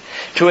only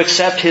to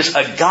accept His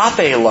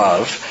agape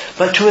love,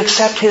 but to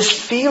accept His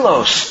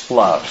philos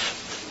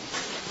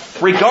love.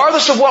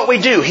 Regardless of what we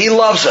do, He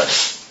loves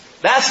us.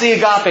 That's the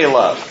agape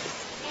love.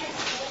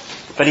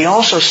 But He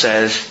also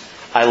says,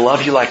 I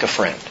love you like a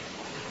friend.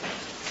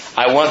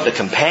 I want the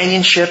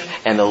companionship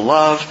and the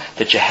love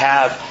that you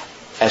have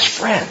as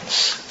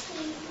friends.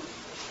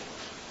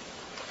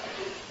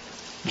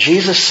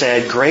 Jesus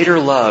said,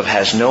 greater love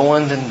has no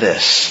one than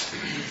this,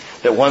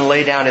 that one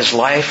lay down his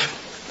life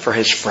for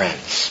his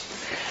friends.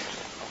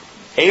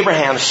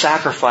 Abraham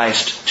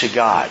sacrificed to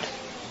God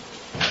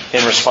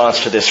in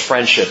response to this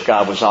friendship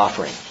God was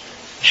offering.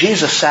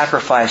 Jesus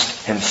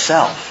sacrificed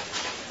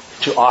Himself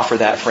to offer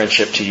that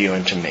friendship to you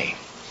and to me.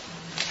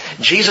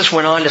 Jesus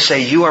went on to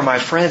say, "You are my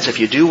friends if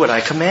you do what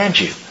I command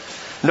you.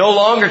 No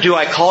longer do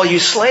I call you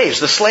slaves.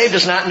 The slave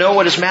does not know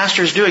what his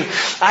master is doing.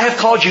 I have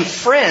called you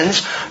friends,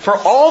 for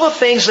all the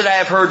things that I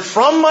have heard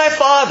from my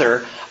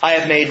Father I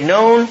have made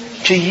known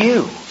to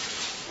you."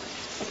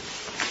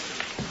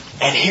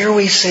 And here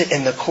we sit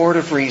in the court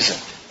of reason,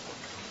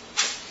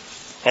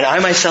 and I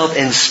myself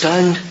in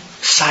stunned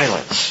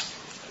silence,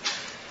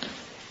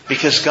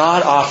 because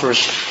God offers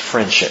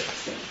friendship.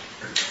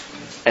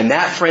 And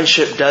that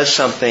friendship does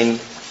something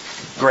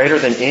greater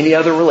than any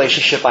other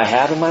relationship I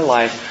have in my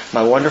life,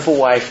 my wonderful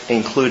wife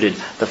included.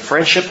 The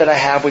friendship that I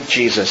have with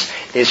Jesus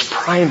is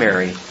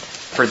primary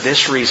for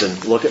this reason.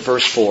 Look at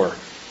verse 4.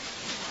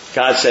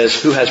 God says,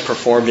 "Who has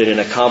performed it and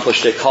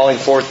accomplished it, calling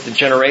forth the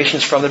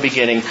generations from the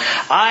beginning.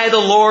 I, the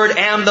Lord,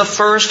 am the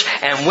first,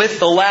 and with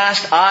the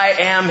last I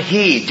am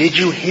He." Did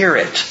you hear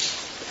it?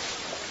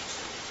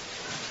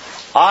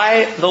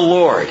 I, the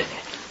Lord,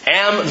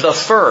 am the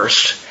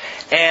first,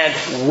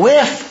 and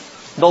with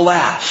the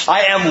last.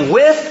 I am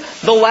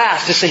with the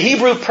last. It's a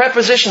Hebrew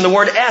preposition, the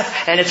word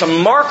eth, and it's a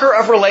marker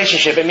of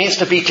relationship. It means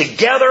to be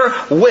together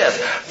with.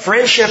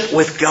 Friendship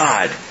with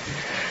God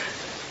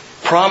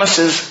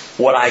promises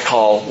what I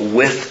call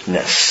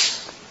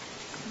witness.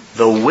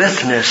 The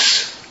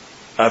witness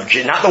of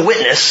Jesus. Not the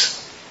witness.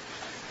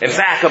 In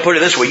fact, I'll put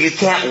it this way. You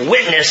can't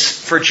witness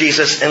for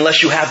Jesus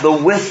unless you have the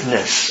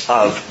witness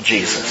of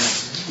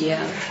Jesus.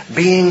 Yeah.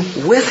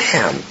 Being with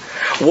Him.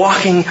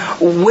 Walking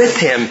with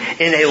Him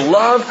in a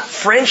love,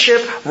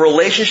 friendship,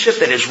 relationship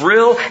that is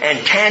real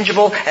and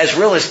tangible, as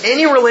real as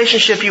any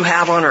relationship you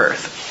have on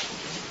earth.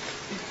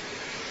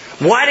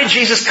 Why did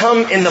Jesus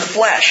come in the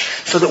flesh?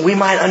 So that we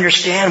might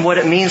understand what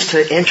it means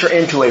to enter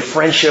into a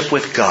friendship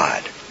with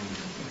God.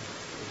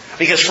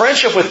 Because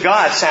friendship with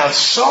God sounds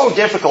so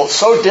difficult,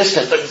 so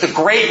distant. The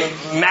great,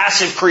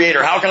 massive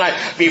Creator. How can I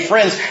be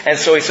friends? And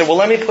so He said, well,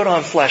 let me put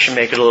on flesh and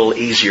make it a little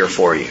easier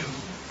for you.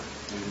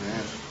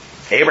 Amen.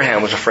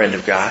 Abraham was a friend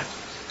of God.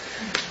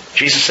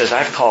 Jesus says,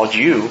 I've called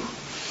you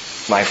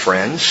my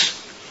friends.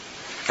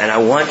 And I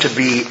want to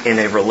be in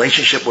a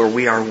relationship where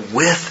we are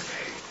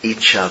with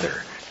each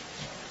other.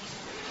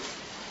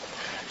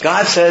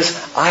 God says,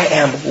 I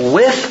am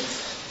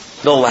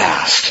with the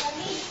last.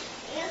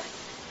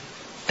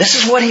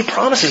 This is what He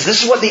promises.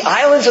 This is what the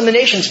islands and the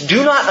nations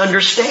do not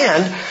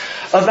understand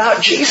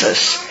about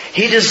Jesus.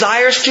 He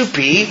desires to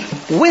be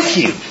with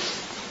you.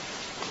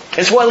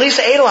 It's what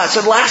Lisa Adelot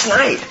said last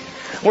night.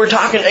 We're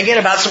talking again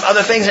about some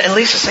other things, and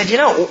Lisa said,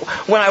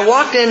 when I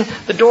walked in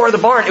the door of the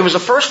barn, it was the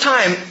first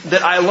time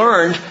that I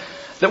learned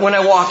that when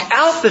I walk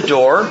out the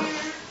door,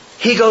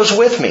 He goes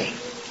with me.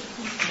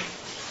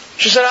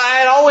 She said, I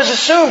had always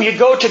assumed you'd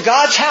go to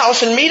God's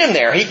house and meet Him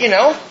there.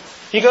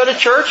 You go to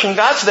church and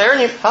God's there,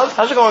 and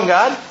how's it going,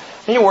 God?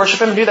 And you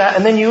worship Him and do that,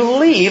 and then you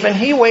leave and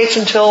He waits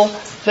until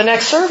the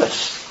next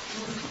service.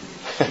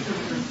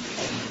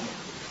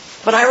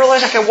 But I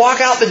realized I could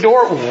walk out the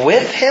door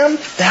with Him.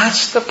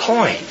 That's the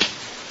point.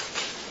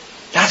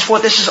 That's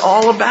what this is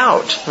all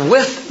about.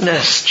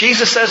 Witness.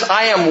 Jesus says,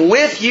 I am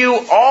with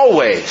you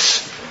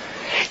always.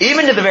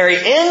 Even to the very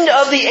end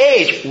of the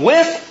age.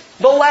 With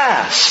the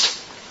last.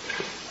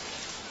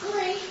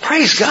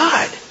 Praise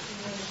God.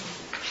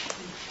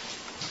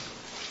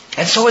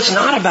 And so it's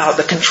not about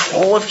the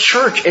control of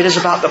church. It is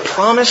about the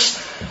promise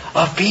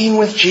of being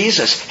with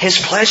Jesus. His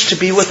pledge to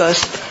be with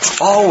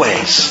us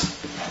always.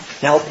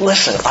 Now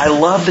listen, I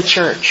love the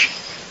church.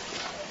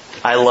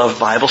 I love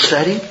Bible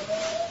study.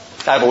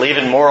 I believe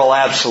in moral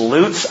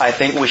absolutes. I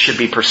think we should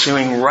be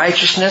pursuing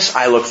righteousness.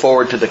 I look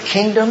forward to the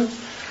kingdom.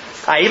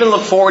 I even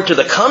look forward to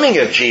the coming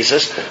of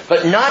Jesus,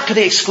 but not to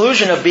the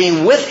exclusion of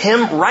being with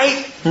Him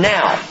right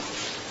now.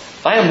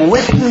 I am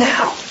with Him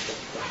now.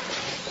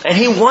 And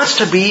He wants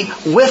to be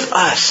with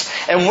us.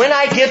 And when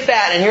I get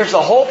that, and here's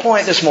the whole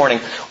point this morning,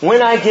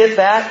 when I get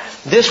that,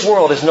 this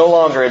world is no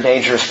longer a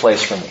dangerous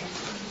place for me.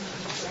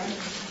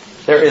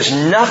 There is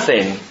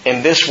nothing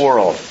in this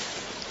world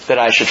that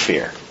I should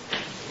fear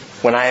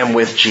when I am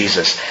with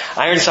Jesus.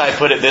 Ironside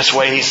put it this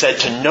way. He said,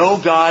 to know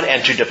God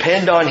and to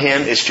depend on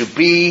Him is to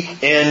be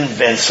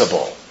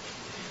invincible.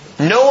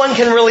 No one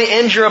can really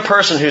injure a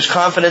person whose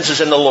confidence is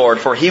in the Lord,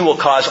 for He will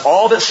cause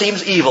all that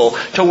seems evil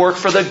to work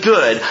for the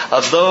good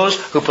of those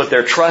who put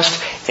their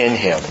trust in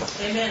Him.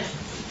 Amen.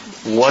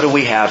 What do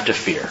we have to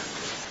fear?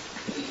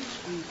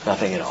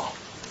 Nothing at all.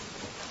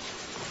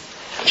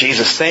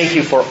 Jesus, thank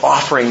You for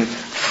offering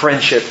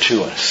friendship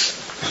to us.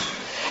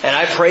 And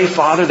I pray,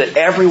 Father, that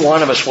every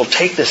one of us will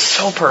take this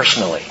so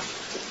personally.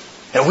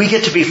 That we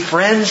get to be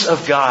friends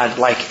of God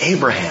like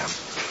Abraham.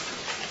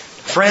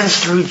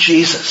 Friends through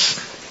Jesus.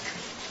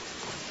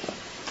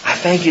 I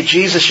thank You,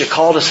 Jesus, You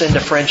called us into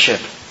friendship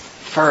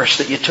first,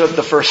 that You took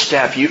the first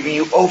step.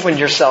 You opened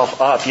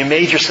Yourself up. You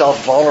made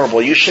Yourself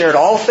vulnerable. You shared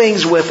all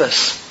things with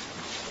us.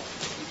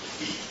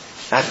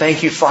 I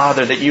thank You,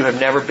 Father, that You have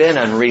never been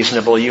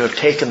unreasonable. You have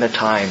taken the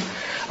time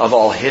of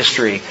all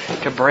history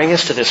to bring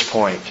us to this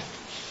point.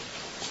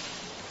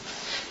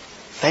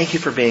 Thank you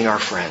for being our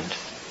friend.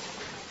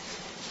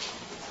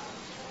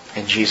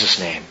 In Jesus'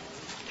 name,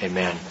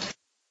 amen.